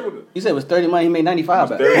said tripled it. it was 30 money, he made 95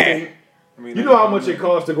 back. Yeah. You know how much it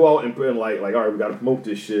costs to go out and put in like, all right, we gotta promote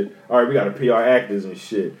this shit. All right, we gotta pay our actors and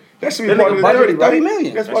shit. That should be That part of nigga the 30, budgeted right? 30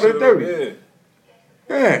 million. That's part of the 30. Yeah.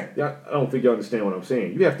 Yeah. Yeah, I don't think you understand what I'm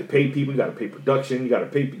saying. You have to pay people. You got to pay production. You got to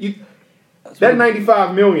pay. That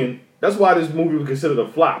 $95 million. That's why this movie was considered a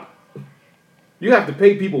flop. You have to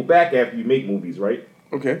pay people back after you make movies, right?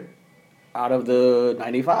 Okay. Out of the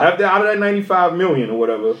 95. Out of that $95 million or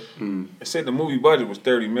whatever. It said the movie budget was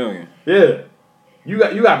 $30 million. Yeah, you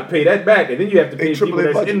got to pay that back, and then you have to pay people AAA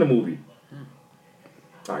that's budget. in the movie.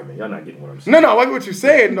 All right, man, y'all not getting what I'm saying. No, I get what you're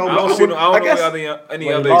saying. No, I but don't know guess any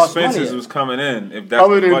Well, other it lost money expenses yet. was coming in. If that's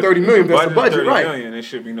Other the than budget. 30 million, If that's the budget, 30 right. million, there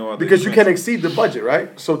should be no other because you can't expenses. exceed the budget,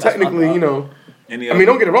 right? So technically, my you know. Any I mean, other-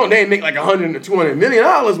 don't get it wrong. They ain't make like $100 or $200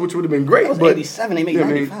 million, which would have been great. That was but 87, they made you know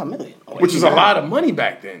what I 95 million. Oh, which is a lot of money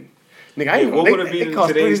back then. Nigga, I Yeah, ain't what would it be they in cost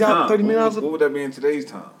today's time? $30 million. What would that be in today's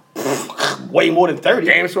time? way more than 30.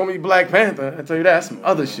 Game show me Black Panther. I tell you that. Some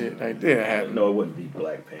other shit right there happening. No, it wouldn't be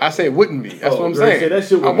Black Panther. I say it wouldn't be. That's what I'm girl, saying. that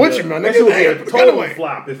shit I'm with you, man. That shit would be a Nigga, total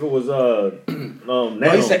flop if it was No,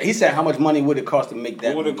 now. he said how much money would it cost to make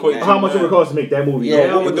that movie? How much it would cost to make that movie? Yeah,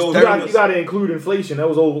 now? it was You got to include inflation. That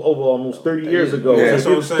was over almost 30 years ago. Yeah, So that's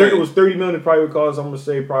what I'm saying. it was 30 million. It probably would cost. I'm gonna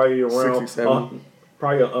say probably around 60, 70.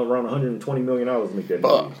 probably around 120 million dollars to make that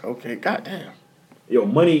movie. Fuck. Okay, goddamn. Yo,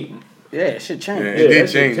 money. Yeah, it should change. Yeah, Yeah, it did that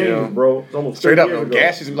shit change, changes, yo. bro. It's almost Straight 30 up, years though. ago.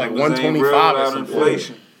 Gas used to be like Numbers ain't 125 or real something. without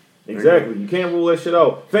inflation. Exactly. You can't rule that shit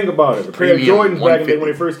out. Think about it. A pair of Premium, Jordans back in the day when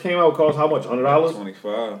 150. they first came out cost how much? $100?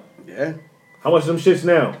 25. Yeah. How much of them shits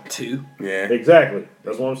now? 2. Yeah. Exactly.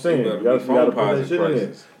 That's what I'm saying. You You better gotta be phone put that positive shit in there.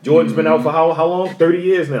 prices. Jordan's been out for how long? 30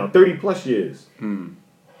 years now. 30 plus years.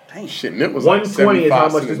 Dang. Shit, and it was like 120 is how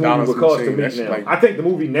much 75 this movie would cost to change. make That shit now. like I think the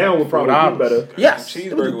movie now would probably $4. do better. Yes.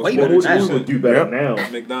 Cheeseburger It would do was way The better movie than that. would do better Yep. now.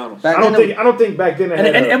 McDonald's. Back I then don't think back then it And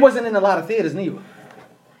had it wasn't in a lot of theaters neither.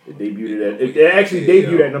 it debuted at it actually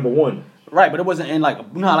debuted at number 1. Right, but it wasn't in like,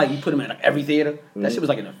 you know how like you put them in like every theater? That shit was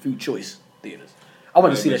like in a few choice theaters. I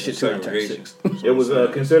wanted to see that shit too when I turned 6. It was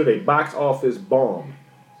considered a box office bomb.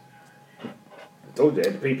 I told you, I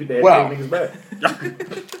had to pay people, had Wow. to pay niggas back.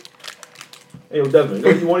 Hey, yo,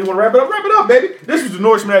 Desmond, you want to wrap it up? Wrap it up, baby. This was the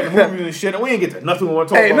Nourishment at the movies and shit, and we ain't get to nothing we want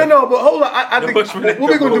to talk Hey, about. no, but hold on. I think what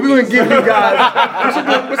we're gonna do, we're gonna give you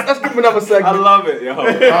guys. Let's give them another segment. I love it, yo. We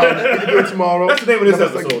can do it tomorrow. That's the name of this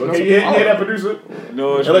Another episode. segment. Okay, you hear that, producer?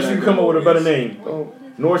 Nourishment Unless you at come the up with a better movies. name.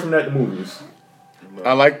 Nourishment at the movies.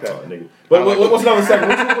 I like that. Nigga. But what's another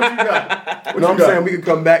segment? What you got? You know what I'm saying? We could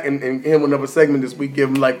come back and him another segment this week, give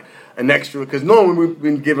him like an extra, because normally we've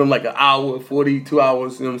been giving like an hour, 42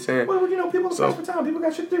 hours, you know what I'm saying? Well, you know, people are pressed for time. People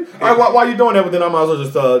got shit to do. All right, while you're doing that, but then I might as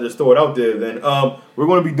well just throw it out there. Then we're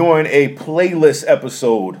going to be doing a playlist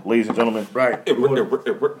episode, ladies and gentlemen. Right.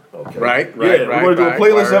 Okay. Right. Yeah, we're going to do a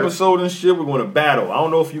playlist word. episode and shit. We're going to battle. I don't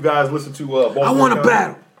know if you guys listen to Baltimore I want to County.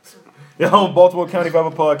 battle. Yeah, on Baltimore County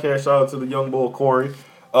Fiber podcast. Shout out to the young bull Corey.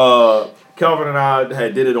 Calvin and I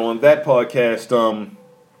had did it on that podcast.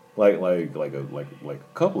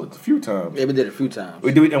 A few times. Yeah, we did it a few times.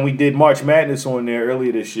 We did March Madness on there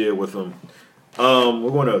earlier this year with them.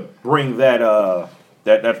 We're going to bring that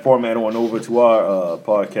that format on over to our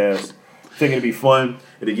podcast. I think it'll be fun.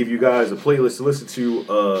 It'll give you guys a playlist to listen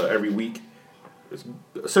to every week. It's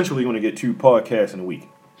essentially going to get 2 podcasts in a week.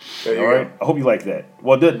 There you All right. go. I hope you like that.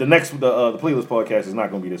 Well, the playlist podcast is not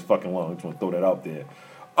going to be this fucking long. I just want to throw that out there.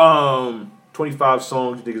 25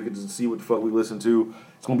 songs. You niggas get to see what the fuck we listen to.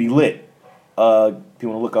 It's going to be lit. If you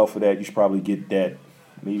want to look out for that, you should probably get that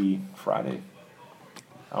maybe Friday.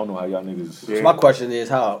 I don't know how y'all niggas. So my question is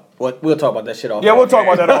we'll talk about that shit off. Yeah, we'll talk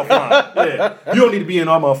about that offline. Yeah, you don't need to be in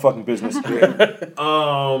our motherfucking business.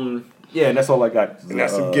 Yeah, and that's all I got. And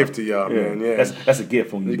that's a gift to y'all, man. Yeah. That's a gift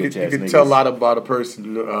from you bitch ass You can niggas. tell a lot about a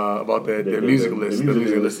person about their music list, the music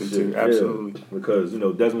they listen to. Yeah, Absolutely. because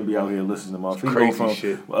Desmond be out here listening to my Crazy from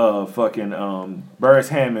shit. fucking Burris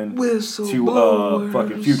Hammond to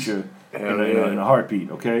fucking Future in a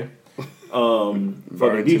heartbeat. Okay.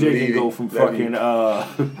 Fucking DJ can go from fucking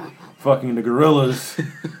the Gorillas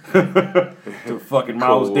to fucking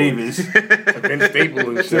Miles Davis Ben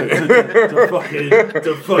Staple and shit.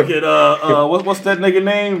 to fucking what's that nigga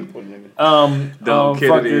name? Dom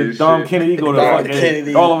Kennedy and Dom shit. Kennedy go to Dom fucking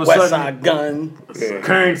Kennedy, all of a West sudden Side Gun.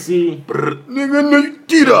 Currency. Nigga,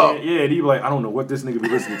 get up. Yeah, he be like, I don't know what this nigga be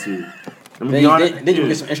listening to. Let me Then be honest. you can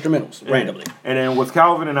get some instrumentals randomly. And then with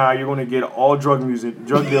Calvin and I, you're gonna get all drug deal music.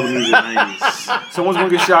 Someone's gonna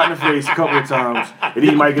get shot in the face a couple of times, and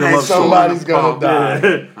he might get a And love story. somebody's gonna die.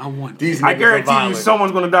 Yeah. I want These I niggas are guarantee you, violent.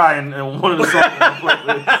 someone's gonna die in one of the songs.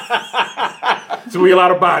 It's gonna be a lot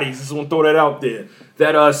of bodies. Just want to throw that out there.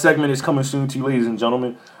 That segment is coming soon to you, ladies and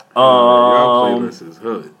gentlemen. Y'all playlist is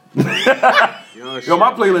hood. Yo,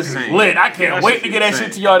 my playlist is lit. I can't wait to get that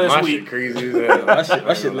shit to y'all this My week. shit crazy as hell.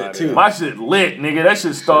 My shit lit too. My shit lit, nigga. That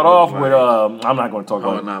shit start off with I'm not gonna talk Oh,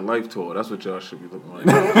 about it. not Life Tour. That's what y'all should be looking like.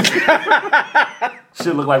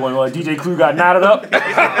 Shit look like when DJ Clue got knotted up.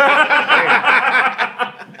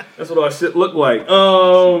 That's what our shit look like.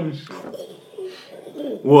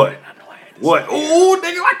 What? Ooh,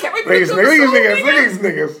 nigga, I can't wait. Look at these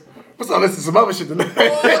niggas. What's up? Listen to some other shit tonight. Fuck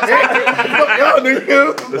y'all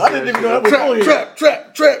niggas. I didn't even know that was on here. Trap.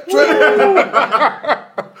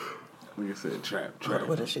 Nigga said trap.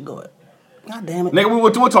 Where that shit go at? God damn it. Nigga,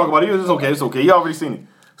 we'll talk about it. It's okay. You already seen it.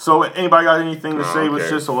 So, anybody got anything to say with okay.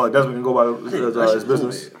 shit so Desmond can go about his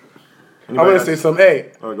business? I want to say something.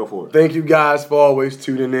 Hey, All right, go for it. thank you guys for always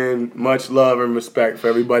tuning in. Much love and respect for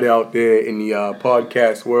everybody out there in the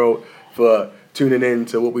podcast world for tuning in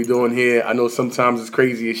to what we're doing here. I know sometimes it's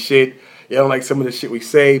crazy as shit. Y'all don't like some of the shit we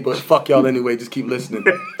say, but fuck y'all anyway. Just keep listening.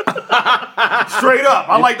 Straight up.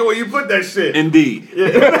 I like the way you put that shit. Indeed. Word.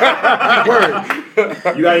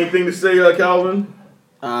 You got anything to say, Calvin?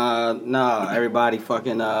 No, everybody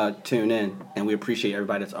fucking tune in, and we appreciate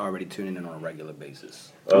everybody that's already tuning in on a regular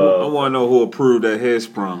basis. I want to know who approved that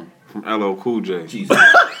Headsprung from LL Cool J. Jesus.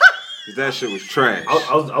 Cause that shit was trash.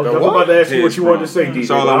 I was about to ask you what you wanted to say, DJ. That's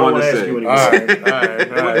all I wanted to say. You All right.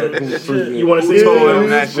 You want to say something?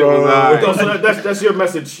 That shit was alright. So that's your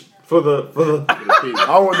message for the people.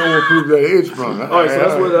 I want to know who approved that Headsprung. All right,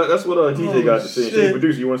 so that's what TJ got to say. Hey,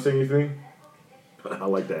 producer, you want to say anything? I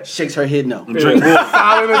like that. Shakes her head no.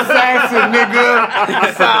 Silent assassin,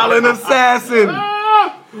 nigga. Silent assassin.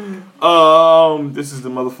 This is the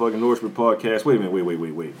motherfucking Nourishment podcast. Wait a minute. Wait.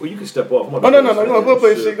 Well, you can step off. No. Go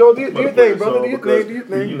play shit. Go do your thing, brother. Do your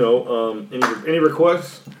thing. You know, any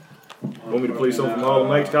requests? Want me to play something from Harlem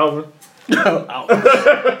Nights, Calvin? Stop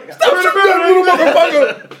shooting that little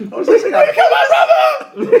motherfucker. Kill my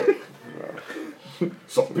brother.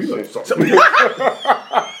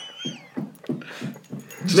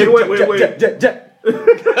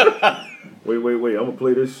 Nigga, wait. I'm gonna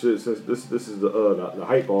play this shit since this is the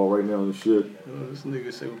hype ball right now and shit. This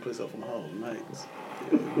nigga say we play something from Harlem Nights.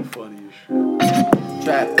 You funny as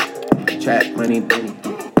shit. Trap, money, Benny.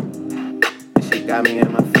 This shit got me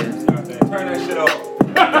in my feelings. Turn that shit off.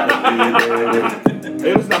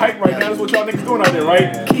 Hey, this is the hype right now. That's what y'all niggas doing out there,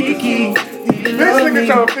 right? Kiki. This nigga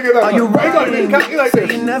trying to figure it out. Are you right? He like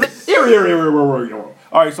this. Here.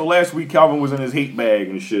 All right, so last week Calvin was in his hate bag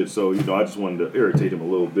and shit, so you know I just wanted to irritate him a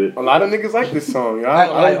little bit. A lot of niggas like this song,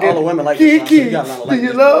 y'all. All the women like Kiki, this song. So you gotta do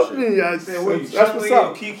you love me? I said, That's what's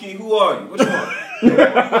up. Kiki, who are you? Which one? Who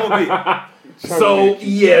gonna be? So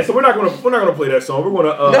we're not gonna play that song. We're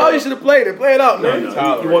gonna. No, you should have played it. Play it out, man.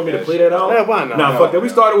 You want me to play that out? Yeah, why not? Nah, fuck that. We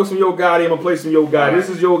started with some Yo Gotti. I'm gonna play some Yo Gotti. This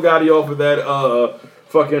is Yo Gotti off of that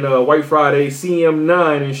fucking White Friday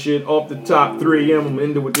CM9 and shit off the top 3 a.m. I'm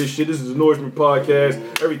ending with this shit. This is the Nourishment podcast.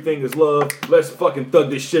 Everything is love. Let's fucking thug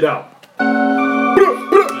this shit out.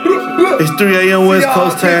 It's 3 a.m. West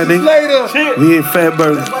Coast time, nigga. We in Fat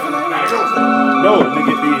Burgers. No, nigga,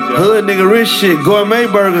 these, Hood nigga, rich shit. Gourmet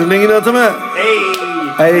burgers, nigga. You know what I'm talking about?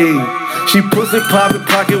 Hey. She pussy poppin',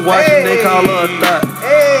 pocket watching, they call her a thot.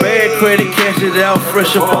 Bad credit, cash it out,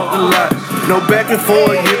 fresh up off the lot. No back and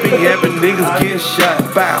forth, yipping, yapping, niggas getting shot.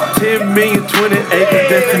 Bow. 10 million, 20 acres,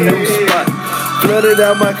 that's the new spot. Flooded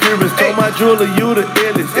out my curves, told my jeweler, you the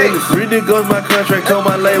illest. Renegotiated my contract, told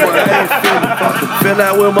my label, I ain't feeling fucking. Fell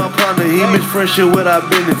out with my partner, he missed friendship with our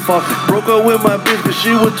business, fucking. Broke up with my bitch, cause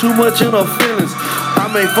she was too much in her feelings. I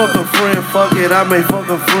may fuck a friend, fuck it, I may fuck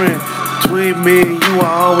a friend. Between me and you,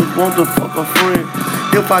 I always want to fuck a friend.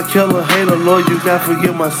 If I kill a hater, Lord, you gotta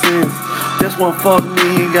forgive my sins. This one fuck me,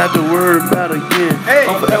 he ain't got to worry about again.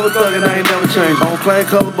 I'm forever thuggin', I ain't never changed. I'm playing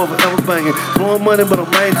color, but forever banging. Blowing money, but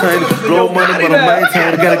I'm maintaining. Blowing money, but I'm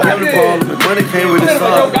maintaining. Gotta give it a ball, but money can't really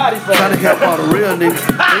solve. Trying to help all the real niggas.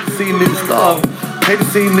 Hate to see niggas starve. Hate to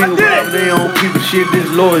see niggas robbing their own people. Shit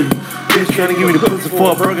disloyal. Bitch trying to give me the pussy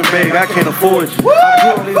for a burger bag, I can't afford you.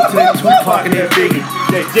 I put into that Tupac and that Biggie,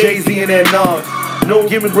 Jay-Z and that Nas. No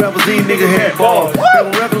gimme grabbers, these niggas had balls. Back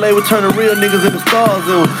when record label turning real niggas into stars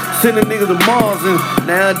and sending niggas to Mars. And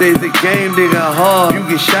nowadays the game they got hard. You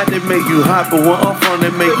get shot that make you hot, but one off on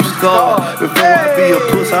that make you scar. Before I be a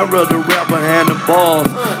puss, I'd rather rap behind the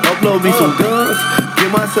balls. Upload me some guns,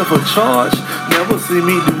 give myself a charge. Never see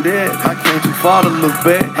me do that. I came too far to look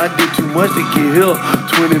back. I did too much to get here.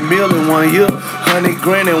 20 mil in 1 year, 100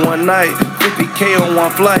 grand in one night, 50K on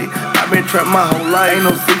one flight. I been trapped my whole life. Ain't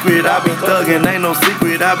no secret, I be thuggin'. Ain't no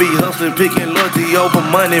secret, I be hustlin', picking loyalty over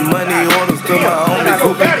money. Money orders to my homies.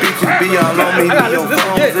 Goofy bitches be all on me. Your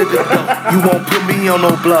phones at the door. You won't put me on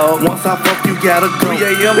no blog. Once I fuck, you gotta go. 3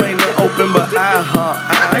 a.m. ain't no open, but I hop.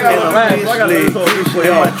 I got a bitch leg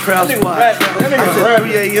in my trap spot. I said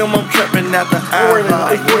 3 a.m. I'm trapping out the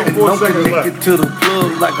IHOP. I'm connected to the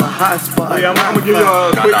plug like a hot spot. I'm gonna give you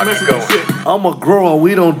a quick message and shit. I'm a grower,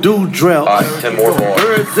 we don't do drought. 10 more.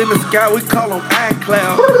 Birds in the sky, we call them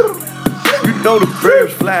iCloud. You know the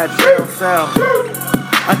birds fly down south.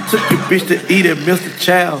 I took your bitch to eat at Mr.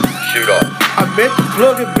 Child's. Shoot off. I met the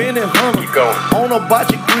plug and been in Hummer. Keep going. On a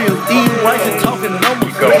bocce grill, eating rice and talking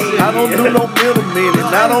numbers. I don't do no middleman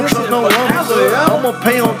and I don't trust no woman. I'ma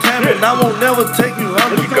pay on time and I won't never take you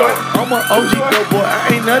under. I'm an OG dope boy,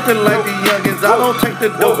 I ain't nothing like the youngins. I don't take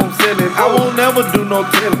the dope I'm selling. I won't never do no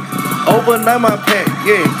telling. Overnight my pack,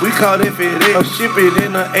 yeah, we call it FedEx. Ship it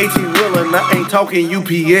in an 18-wheeler and I ain't talking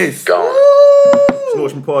UPS. Gone.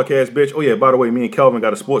 Nourishment podcast, bitch. Oh yeah, by the way, me and Kelvin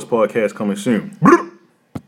got a sports podcast coming soon.